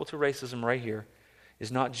gospel to racism right here,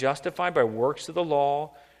 is not justified by works of the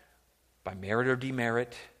law, by merit or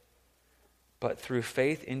demerit, but through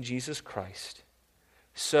faith in Jesus Christ.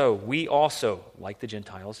 So we also, like the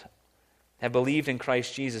Gentiles, have believed in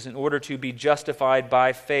Christ Jesus in order to be justified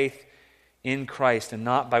by faith in Christ and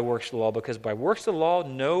not by works of the law, because by works of the law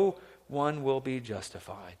no one will be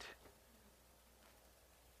justified.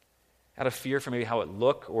 Out of fear for maybe how it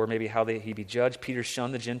looked or maybe how he'd be judged, Peter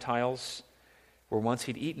shunned the Gentiles where once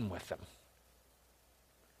he'd eaten with them.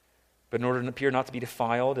 But in order to appear not to be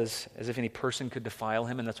defiled, as if any person could defile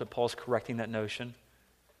him, and that's what Paul's correcting that notion,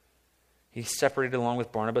 he separated along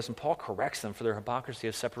with Barnabas, and Paul corrects them for their hypocrisy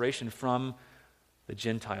of separation from the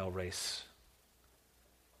Gentile race.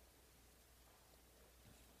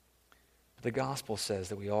 But the gospel says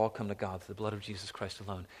that we all come to God through the blood of Jesus Christ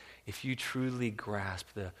alone. If you truly grasp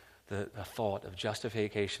the thought of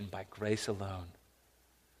justification by grace alone,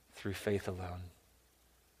 through faith alone,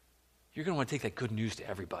 you're going to want to take that good news to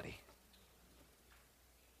everybody.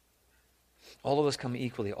 All of us come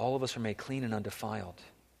equally. All of us are made clean and undefiled.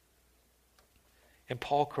 And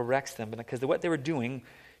Paul corrects them because what they were doing,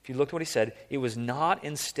 if you look at what he said, it was not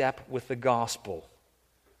in step with the gospel.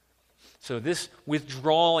 So this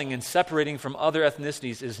withdrawing and separating from other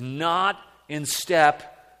ethnicities is not in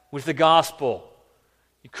step with the gospel.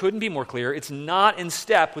 You couldn't be more clear. It's not in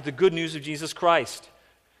step with the good news of Jesus Christ.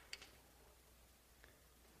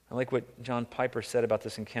 I like what John Piper said about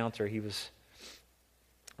this encounter. He was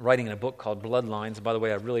writing in a book called Bloodlines. And by the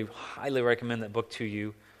way, I really highly recommend that book to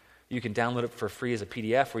you. You can download it for free as a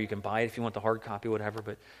PDF, or you can buy it if you want the hard copy, whatever.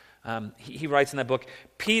 But he writes in that book,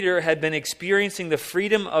 Peter had been experiencing the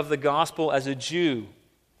freedom of the gospel as a Jew.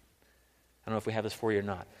 I don't know if we have this for you or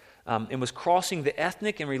not. And was crossing the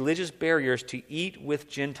ethnic and religious barriers to eat with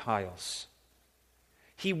Gentiles.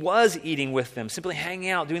 He was eating with them, simply hanging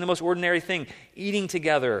out, doing the most ordinary thing, eating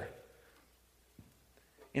together.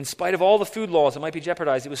 In spite of all the food laws that might be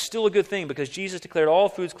jeopardized, it was still a good thing because Jesus declared all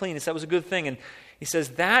foods clean. He said it was a good thing. And he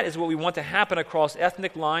says that is what we want to happen across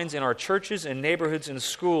ethnic lines in our churches and neighborhoods and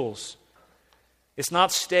schools. It's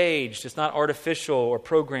not staged. It's not artificial or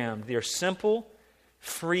programmed. They are simple,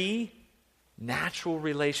 free, natural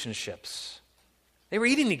relationships. They were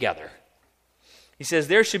eating together. He says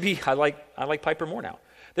there should be, I like Piper more now,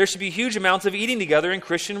 there should be huge amounts of eating together in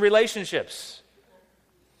Christian relationships.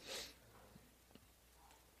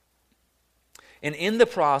 And in the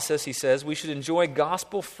process, he says, we should enjoy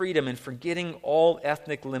gospel freedom and forgetting all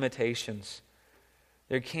ethnic limitations.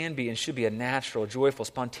 There can be and should be a natural, joyful,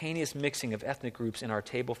 spontaneous mixing of ethnic groups in our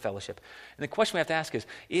table fellowship. And the question we have to ask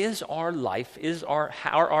is our life, are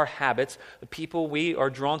our habits, the people we are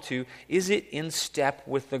drawn to, is it in step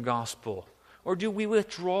with the gospel? Or do we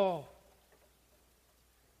withdraw?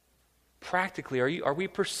 Practically, are we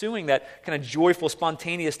pursuing that kind of joyful,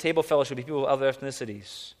 spontaneous table fellowship with people of other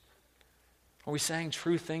ethnicities? Are we saying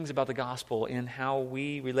true things about the gospel in how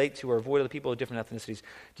we relate to or avoid other people of different ethnicities?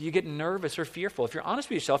 Do you get nervous or fearful? If you're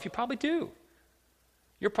honest with yourself, you probably do.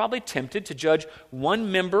 You're probably tempted to judge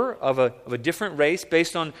one member of a different race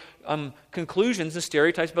based on conclusions and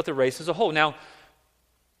stereotypes about the race as a whole. Now,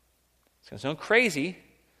 it's going to sound crazy.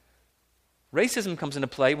 Racism comes into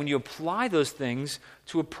play when you apply those things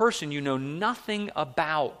to a person you know nothing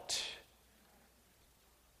about.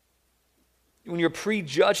 When you're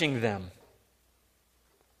prejudging them.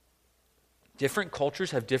 Different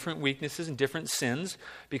cultures have different weaknesses and different sins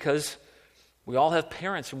because we all have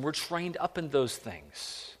parents and we're trained up in those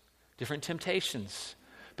things. Different temptations.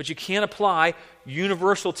 But you can't apply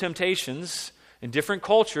universal temptations in different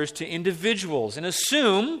cultures to individuals and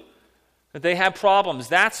assume that they have problems.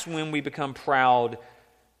 That's when we become proud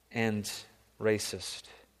and racist.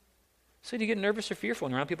 So do you get nervous or fearful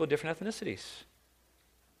when you're around people of different ethnicities?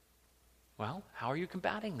 Well, how are you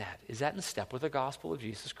combating that? Is that in step with the gospel of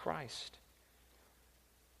Jesus Christ?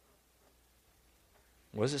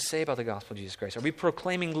 What does it say about the gospel of Jesus Christ? Are we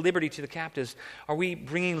proclaiming liberty to the captives? Are we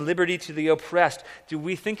bringing liberty to the oppressed? Do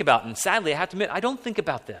we think about, and sadly I have to admit, I don't think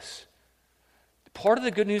about this. Part of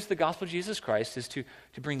the good news of the gospel of Jesus Christ is to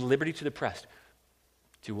bring liberty to the oppressed.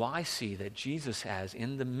 Do I see that Jesus has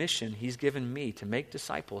in the mission he's given me to make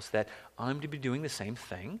disciples that I'm to be doing the same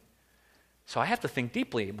thing? So I have to think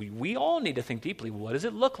deeply. We all need to think deeply. What does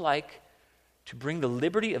it look like to bring the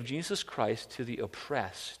liberty of Jesus Christ to the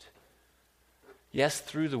oppressed? Yes,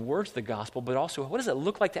 through the words of the gospel, but also what does it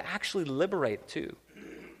look like to actually liberate too?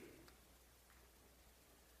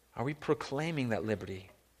 Are we proclaiming that liberty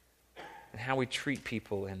in how we treat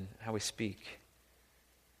people and how we speak?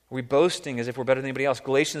 Are we boasting as if we're better than anybody else?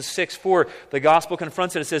 Galatians 6:4, the gospel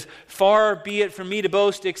confronts it. It says, "Far be it from me to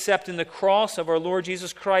boast except in the cross of our Lord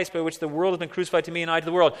Jesus Christ, by which the world has been crucified to me and I to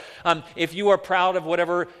the world." If you are proud of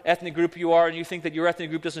whatever ethnic group you are and you think that your ethnic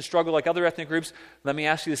group doesn't struggle like other ethnic groups, let me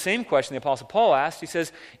ask you the same question the Apostle Paul asked. He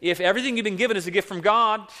says, if everything you've been given is a gift from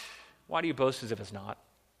God, why do you boast as if it's not?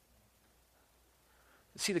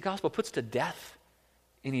 See, the gospel puts to death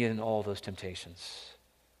any and all those temptations.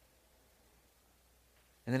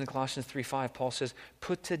 And then in Colossians 3:5, Paul says,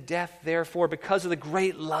 "Put to death, therefore, because of the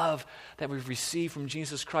great love that we've received from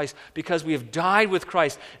Jesus Christ, because we have died with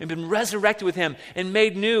Christ and been resurrected with him and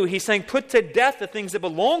made new." He's saying, put to death the things that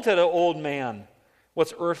belong to the old man,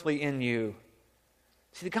 what's earthly in you.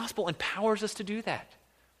 See, the gospel empowers us to do that.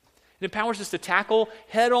 It empowers us to tackle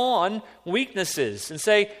head-on weaknesses and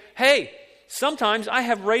say, hey, sometimes I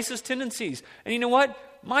have racist tendencies. And you know what?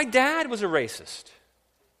 My dad was a racist.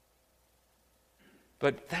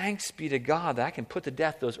 But thanks be to God that I can put to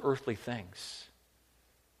death those earthly things.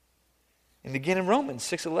 And again in Romans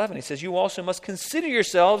 6:11, he says, "You also must consider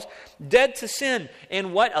yourselves dead to sin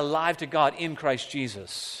and what? Alive to God in Christ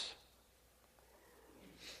Jesus."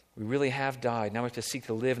 We really have died. Now we have to seek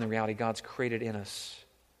to live in the reality God's created in us.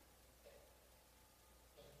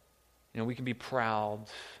 You know, we can be proud.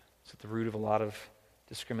 It's at the root of a lot of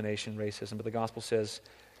discrimination, racism. But the gospel says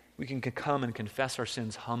we can come and confess our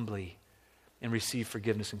sins humbly and receive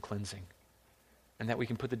forgiveness and cleansing. And that we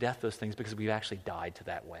can put to death those things because we've actually died to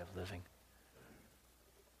that way of living.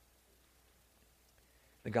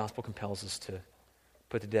 The gospel compels us to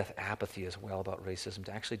put to death apathy as well about racism,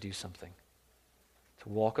 to actually do something. To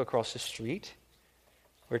walk across the street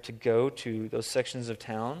or to go to those sections of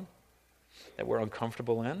town that we're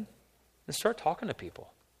uncomfortable in, and start talking to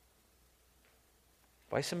people.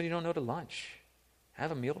 Invite somebody you don't know to lunch.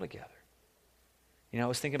 Have a meal together. I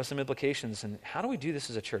was thinking about some implications, and how do we do this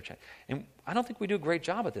as a church? And I don't think we do a great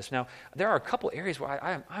job at this. Now, there are a couple areas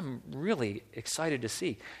where I'm really excited to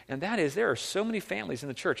see, and that is there are so many families in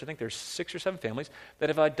the church. I think there's 6 or 7 families that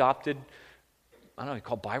have adopted, I don't know,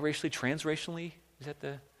 called biracially, transracially. Is that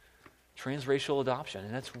the transracial adoption?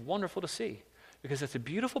 And that's wonderful to see, because it's a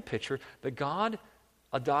beautiful picture that God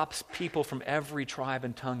adopts people from every tribe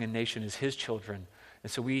and tongue and nation as his children. And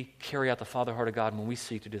so we carry out the Father heart of God when we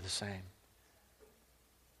seek to do the same.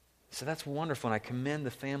 So that's wonderful, and I commend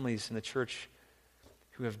the families in the church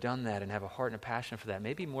who have done that and have a heart and a passion for that.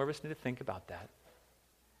 Maybe more of us need to think about that.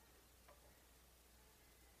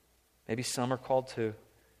 Maybe some are called to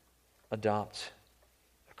adopt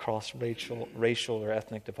across racial or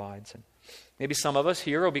ethnic divides. And maybe some of us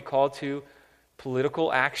here will be called to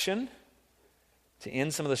political action to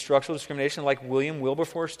end some of the structural discrimination like William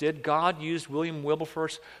Wilberforce did. God used William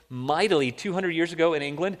Wilberforce mightily 200 years ago in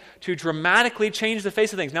England to dramatically change the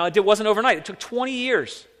face of things. Now, it wasn't overnight. It took 20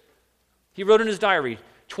 years. He wrote in his diary,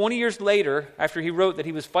 20 years later, after he wrote that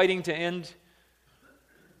he was fighting to end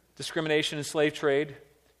discrimination and slave trade,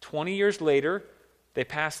 20 years later, they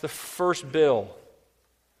passed the first bill.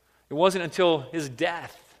 It wasn't until his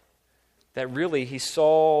death that really he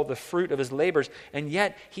saw the fruit of his labors. And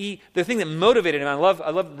yet, the thing that motivated him, I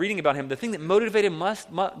love reading about him, the thing that motivated him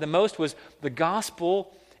the most was the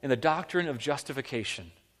gospel and the doctrine of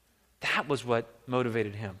justification. That was what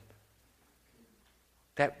motivated him.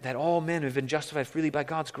 That all men have been justified freely by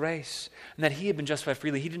God's grace, and that he had been justified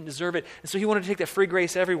freely. He didn't deserve it, and so he wanted to take that free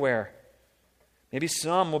grace everywhere. Maybe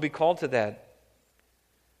some will be called to that.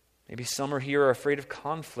 Maybe some are here are afraid of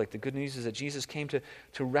conflict. The good news is that Jesus came to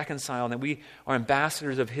reconcile, and that we are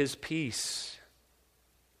ambassadors of his peace.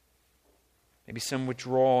 Maybe some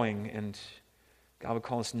withdrawing, and God would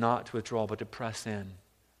call us not to withdraw, but to press in.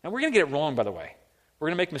 Now, we're going to get it wrong, by the way. We're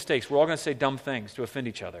going to make mistakes. We're all going to say dumb things to offend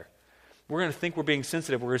each other. We're going to think we're being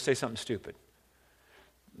sensitive. We're going to say something stupid.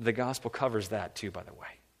 The gospel covers that too, by the way.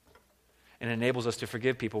 And enables us to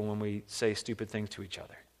forgive people when we say stupid things to each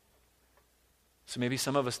other. So maybe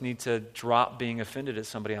some of us need to drop being offended at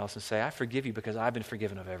somebody else and say, I forgive you because I've been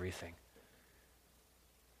forgiven of everything.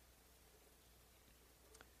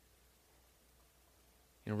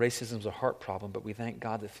 Racism is a heart problem, but we thank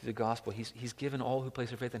God that through the gospel, He's given all who place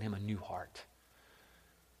their faith in Him a new heart.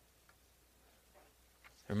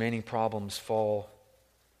 The remaining problems fall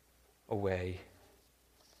away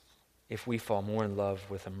if we fall more in love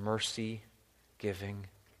with a mercy-giving,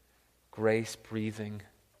 grace-breathing,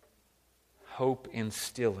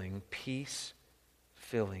 hope-instilling,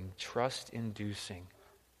 peace-filling, trust-inducing,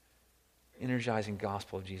 energizing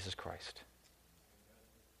gospel of Jesus Christ.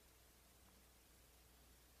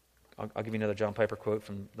 I'll give you another John Piper quote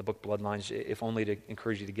from the book Bloodlines, if only to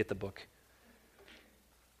encourage you to get the book.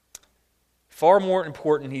 Far more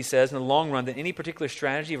important, he says, in the long run than any particular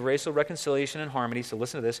strategy of racial reconciliation and harmony, so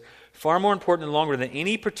listen to this, far more important in the long run than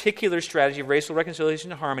any particular strategy of racial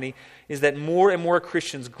reconciliation and harmony is that more and more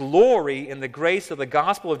Christians glory in the grace of the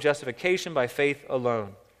gospel of justification by faith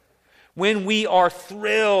alone. When we are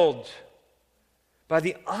thrilled by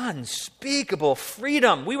the unspeakable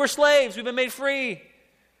freedom, we were slaves, we've been made free,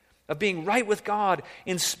 of being right with God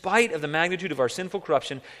in spite of the magnitude of our sinful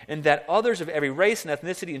corruption, and that others of every race and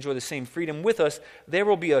ethnicity enjoy the same freedom with us, there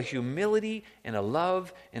will be a humility and a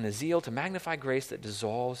love and a zeal to magnify grace that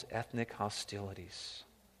dissolves ethnic hostilities.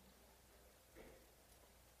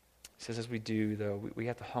 He says as we do, though, we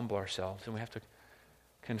have to humble ourselves, and we have to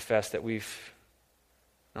confess that we've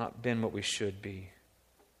not been what we should be.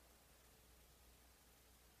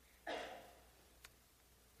 We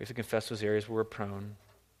have to confess those areas where we're prone.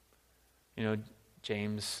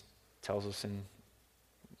 James tells us I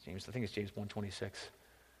think it's James 1:26.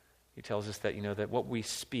 He tells us that, that what we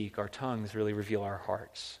speak, our tongues really reveal our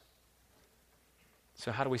hearts.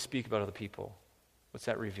 So how do we speak about other people? What's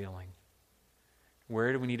that revealing?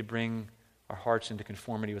 Where do we need to bring our hearts into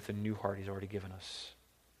conformity with the new heart He's already given us?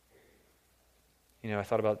 I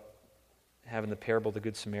thought about having the parable of the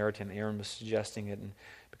Good Samaritan. Aaron was suggesting it, and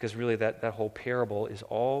because really that whole parable is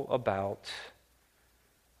all about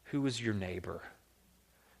who is your neighbor?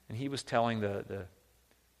 And he was telling the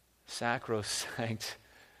sacrosanct,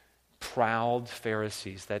 proud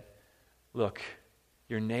Pharisees that, look,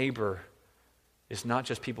 your neighbor is not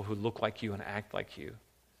just people who look like you and act like you.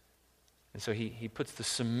 And so he puts the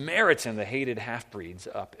Samaritan, the hated half-breeds,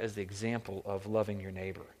 up as the example of loving your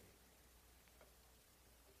neighbor.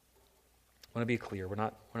 I want to be clear. We're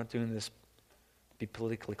not doing this be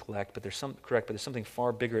politically correct, but there's something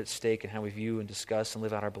far bigger at stake in how we view and discuss and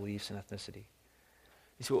live out our beliefs in ethnicity.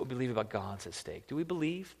 You see, what we believe about God's at stake. Do we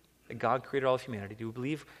believe that God created all of humanity? Do we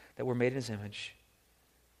believe that we're made in his image?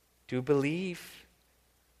 Do we believe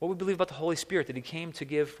what we believe about the Holy Spirit, that he came to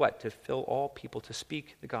give what? To fill all people, to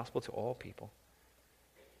speak the gospel to all people.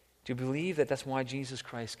 Do you believe that that's why Jesus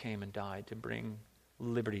Christ came and died, to bring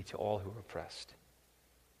liberty to all who are oppressed?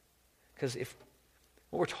 Because if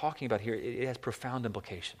what we're talking about here, it has profound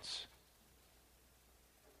implications.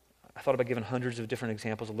 I thought about giving hundreds of different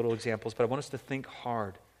examples, little examples, but I want us to think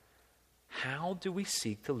hard. How do we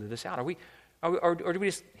seek to live this out? Or do we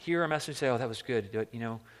just hear a message and say, oh, that was good,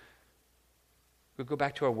 we go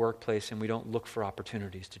back to our workplace and we don't look for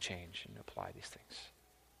opportunities to change and apply these things?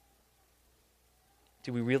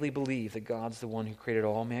 Do we really believe that God's the one who created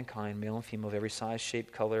all mankind, male and female, of every size,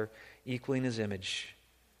 shape, color, equally in his image?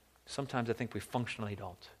 Sometimes I think we functionally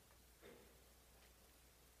don't.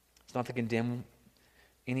 It's not to condemn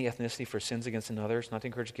any ethnicity for sins against another. It's not to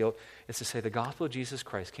encourage guilt. It's to say the gospel of Jesus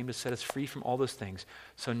Christ came to set us free from all those things.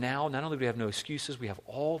 So now, not only do we have no excuses, we have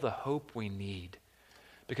all the hope we need.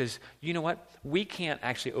 Because you know what? We can't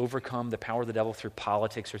actually overcome the power of the devil through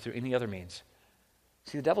politics or through any other means.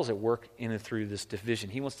 See, the devil's at work in and through this division.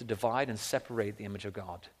 He wants to divide and separate the image of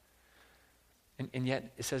God. And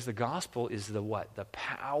yet, it says the gospel is the what? The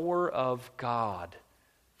power of God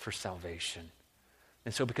for salvation.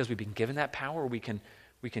 And so because we've been given that power, we can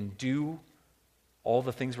do all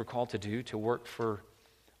the things we're called to do, to work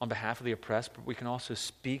on behalf of the oppressed, but we can also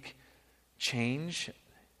speak change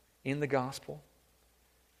in the gospel.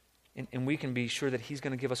 And we can be sure that he's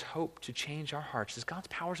going to give us hope to change our hearts. As God's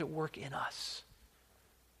power is at work in us.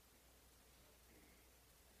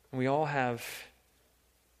 And we all have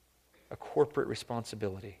a corporate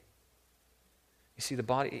responsibility. You see, the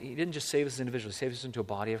body, he didn't just save us as individuals, he saved us into a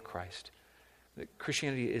body of Christ.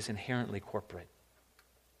 Christianity is inherently corporate.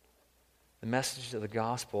 The message of the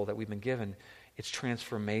gospel that we've been given, it's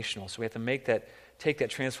transformational. So we have to take that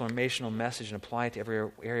transformational message and apply it to every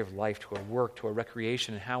area of life, to our work, to our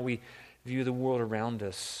recreation, and how we view the world around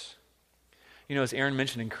us. You know, as Aaron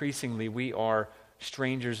mentioned, increasingly we are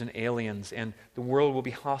strangers and aliens, and the world will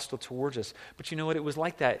be hostile towards us. But you know what? It was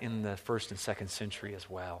like that in the 1st and 2nd century as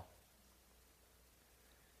well.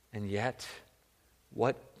 And yet,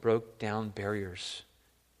 what broke down barriers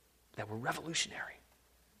that were revolutionary?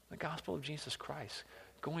 The gospel of Jesus Christ,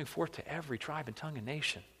 going forth to every tribe and tongue and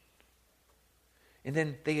nation. And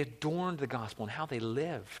then they adorned the gospel and how they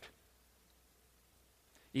lived.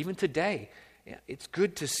 Even today, it's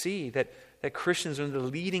good to see that Christians are on the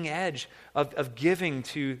leading edge of giving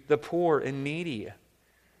to the poor and needy.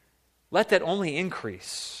 Let that only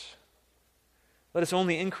increase. Let us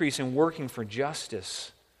only increase in working for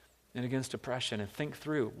justice and against oppression, and think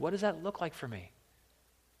through, what does that look like for me?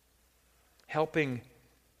 Helping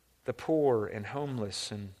the poor and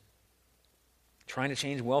homeless, and trying to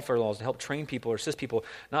change welfare laws to help train people or assist people,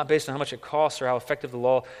 not based on how much it costs or how effective the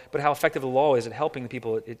law, but how effective the law is at helping the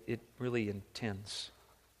people it really intends.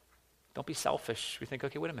 Don't be selfish. We think,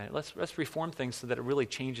 okay, wait a minute, let's reform things so that it really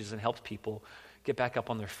changes and helps people get back up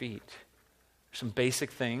on their feet. Some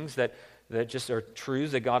basic things that just are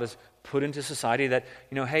truths that God has put into society that,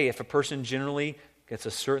 hey, if a person generally gets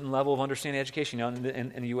a certain level of understanding education,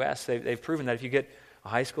 in the U.S., they've proven that if you get a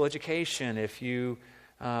high school education, if you're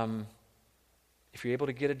able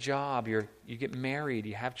to get a job, you get married,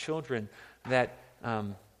 you have children, that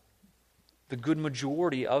the good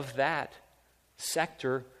majority of that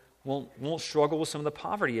sector won't struggle with some of the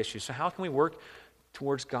poverty issues. So how can we work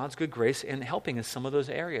towards God's good grace in helping in some of those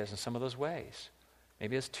areas, in some of those ways?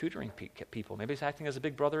 Maybe it's tutoring people. Maybe it's acting as a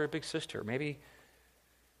big brother or a big sister. Maybe,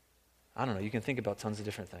 I don't know, you can think about tons of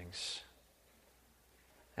different things.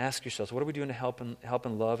 Ask yourselves, what are we doing to help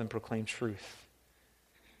and love and proclaim truth?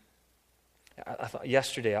 I thought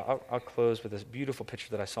yesterday, I'll close with this beautiful picture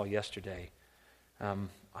that I saw yesterday.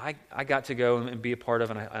 I got to go and be a part of,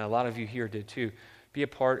 and a lot of you here did too, be a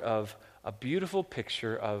part of a beautiful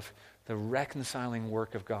picture of the reconciling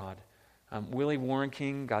work of God. Willie Warren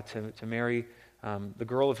King got to marry the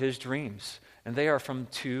girl of his dreams, and they are from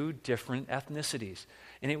 2 different ethnicities.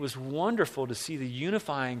 And it was wonderful to see the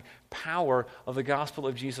unifying power of the gospel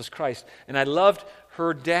of Jesus Christ. And I loved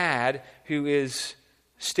her dad, who is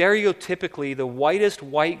stereotypically the whitest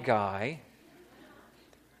white guy,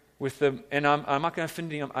 and I'm not going to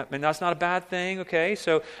offend him, and that's not a bad thing, okay?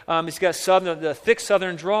 So he's got the thick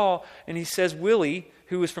southern drawl, and he says, Willie,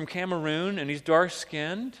 who is from Cameroon, and he's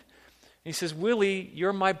dark-skinned, he says, Willie,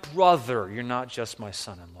 you're my brother. You're not just my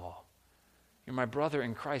son-in-law. You're my brother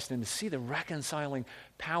in Christ. And to see the reconciling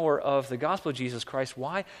power of the gospel of Jesus Christ.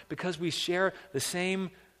 Why? Because we share the same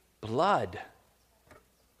blood.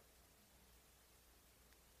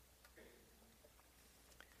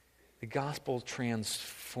 The gospel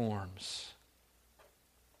transforms.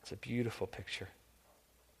 It's a beautiful picture.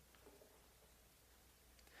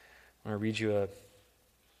 I want to read you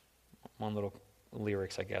one little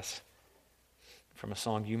lyrics, I guess, from a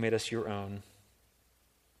song, You Made Us Your Own.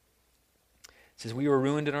 It says, we were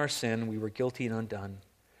ruined in our sin, we were guilty and undone,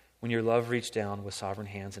 when your love reached down with sovereign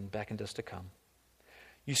hands and beckoned us to come.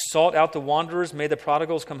 You sought out the wanderers, made the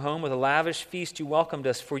prodigals come home. With a lavish feast you welcomed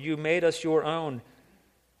us, for you made us your own.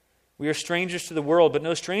 We are strangers to the world, but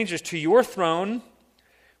no strangers to your throne.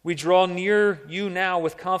 We draw near you now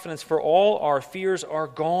with confidence, for all our fears are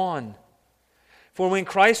gone. For when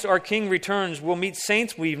Christ our King returns, we'll meet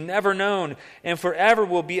saints we've never known, and forever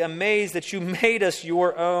we'll be amazed that you made us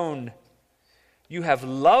your own. You have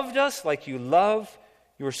loved us like you love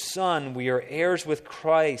your Son. We are heirs with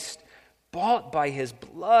Christ, bought by his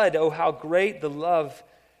blood. Oh, how great the love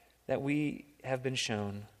that we have been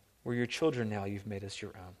shown. We're your children now. You've made us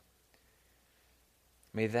your own.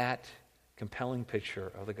 May that compelling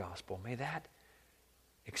picture of the gospel, may that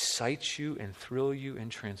excite you and thrill you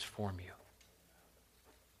and transform you.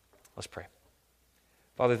 Let's pray.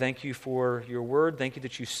 Father, thank you for your word. Thank you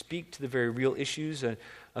that you speak to the very real issues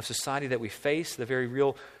of society that we face, the very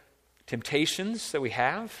real temptations that we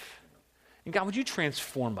have. And God, would you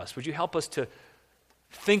transform us? Would you help us to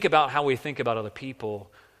think about how we think about other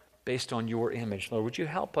people based on your image? Lord, would you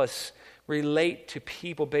help us relate to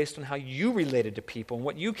people based on how you related to people and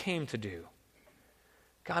what you came to do?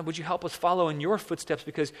 God, would you help us follow in your footsteps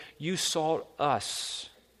because you saw us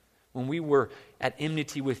when we were at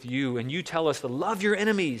enmity with you, and you tell us to love your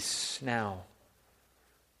enemies now.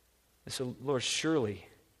 And so, Lord, surely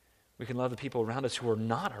we can love the people around us who are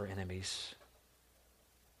not our enemies.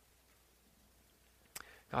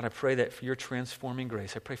 God, I pray that for your transforming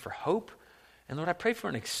grace. I pray for hope. And Lord, I pray for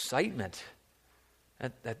an excitement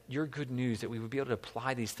at your good news, that we would be able to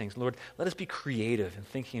apply these things. Lord, let us be creative in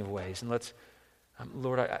thinking of ways. And let's,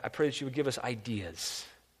 Lord, I pray that you would give us ideas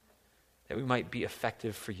that we might be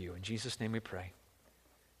effective for you. In Jesus' name we pray.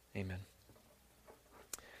 Amen.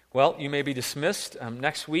 Well, you may be dismissed.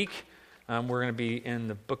 Next week, we're going to be in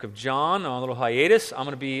the book of John on a little hiatus. I'm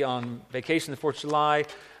going to be on vacation the 4th of July.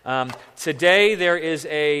 Today, there is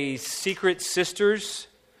a Secret Sisters,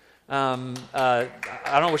 I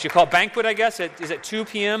don't know what you call it, banquet, I guess. It is at 2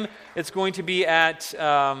 p.m. It's going to be at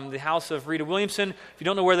the house of Rita Williamson. If you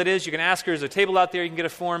don't know where that is, you can ask her. There's a table out there. You can get a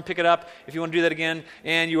form, pick it up if you want to do that again.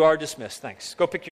 And you are dismissed. Thanks. Go pick your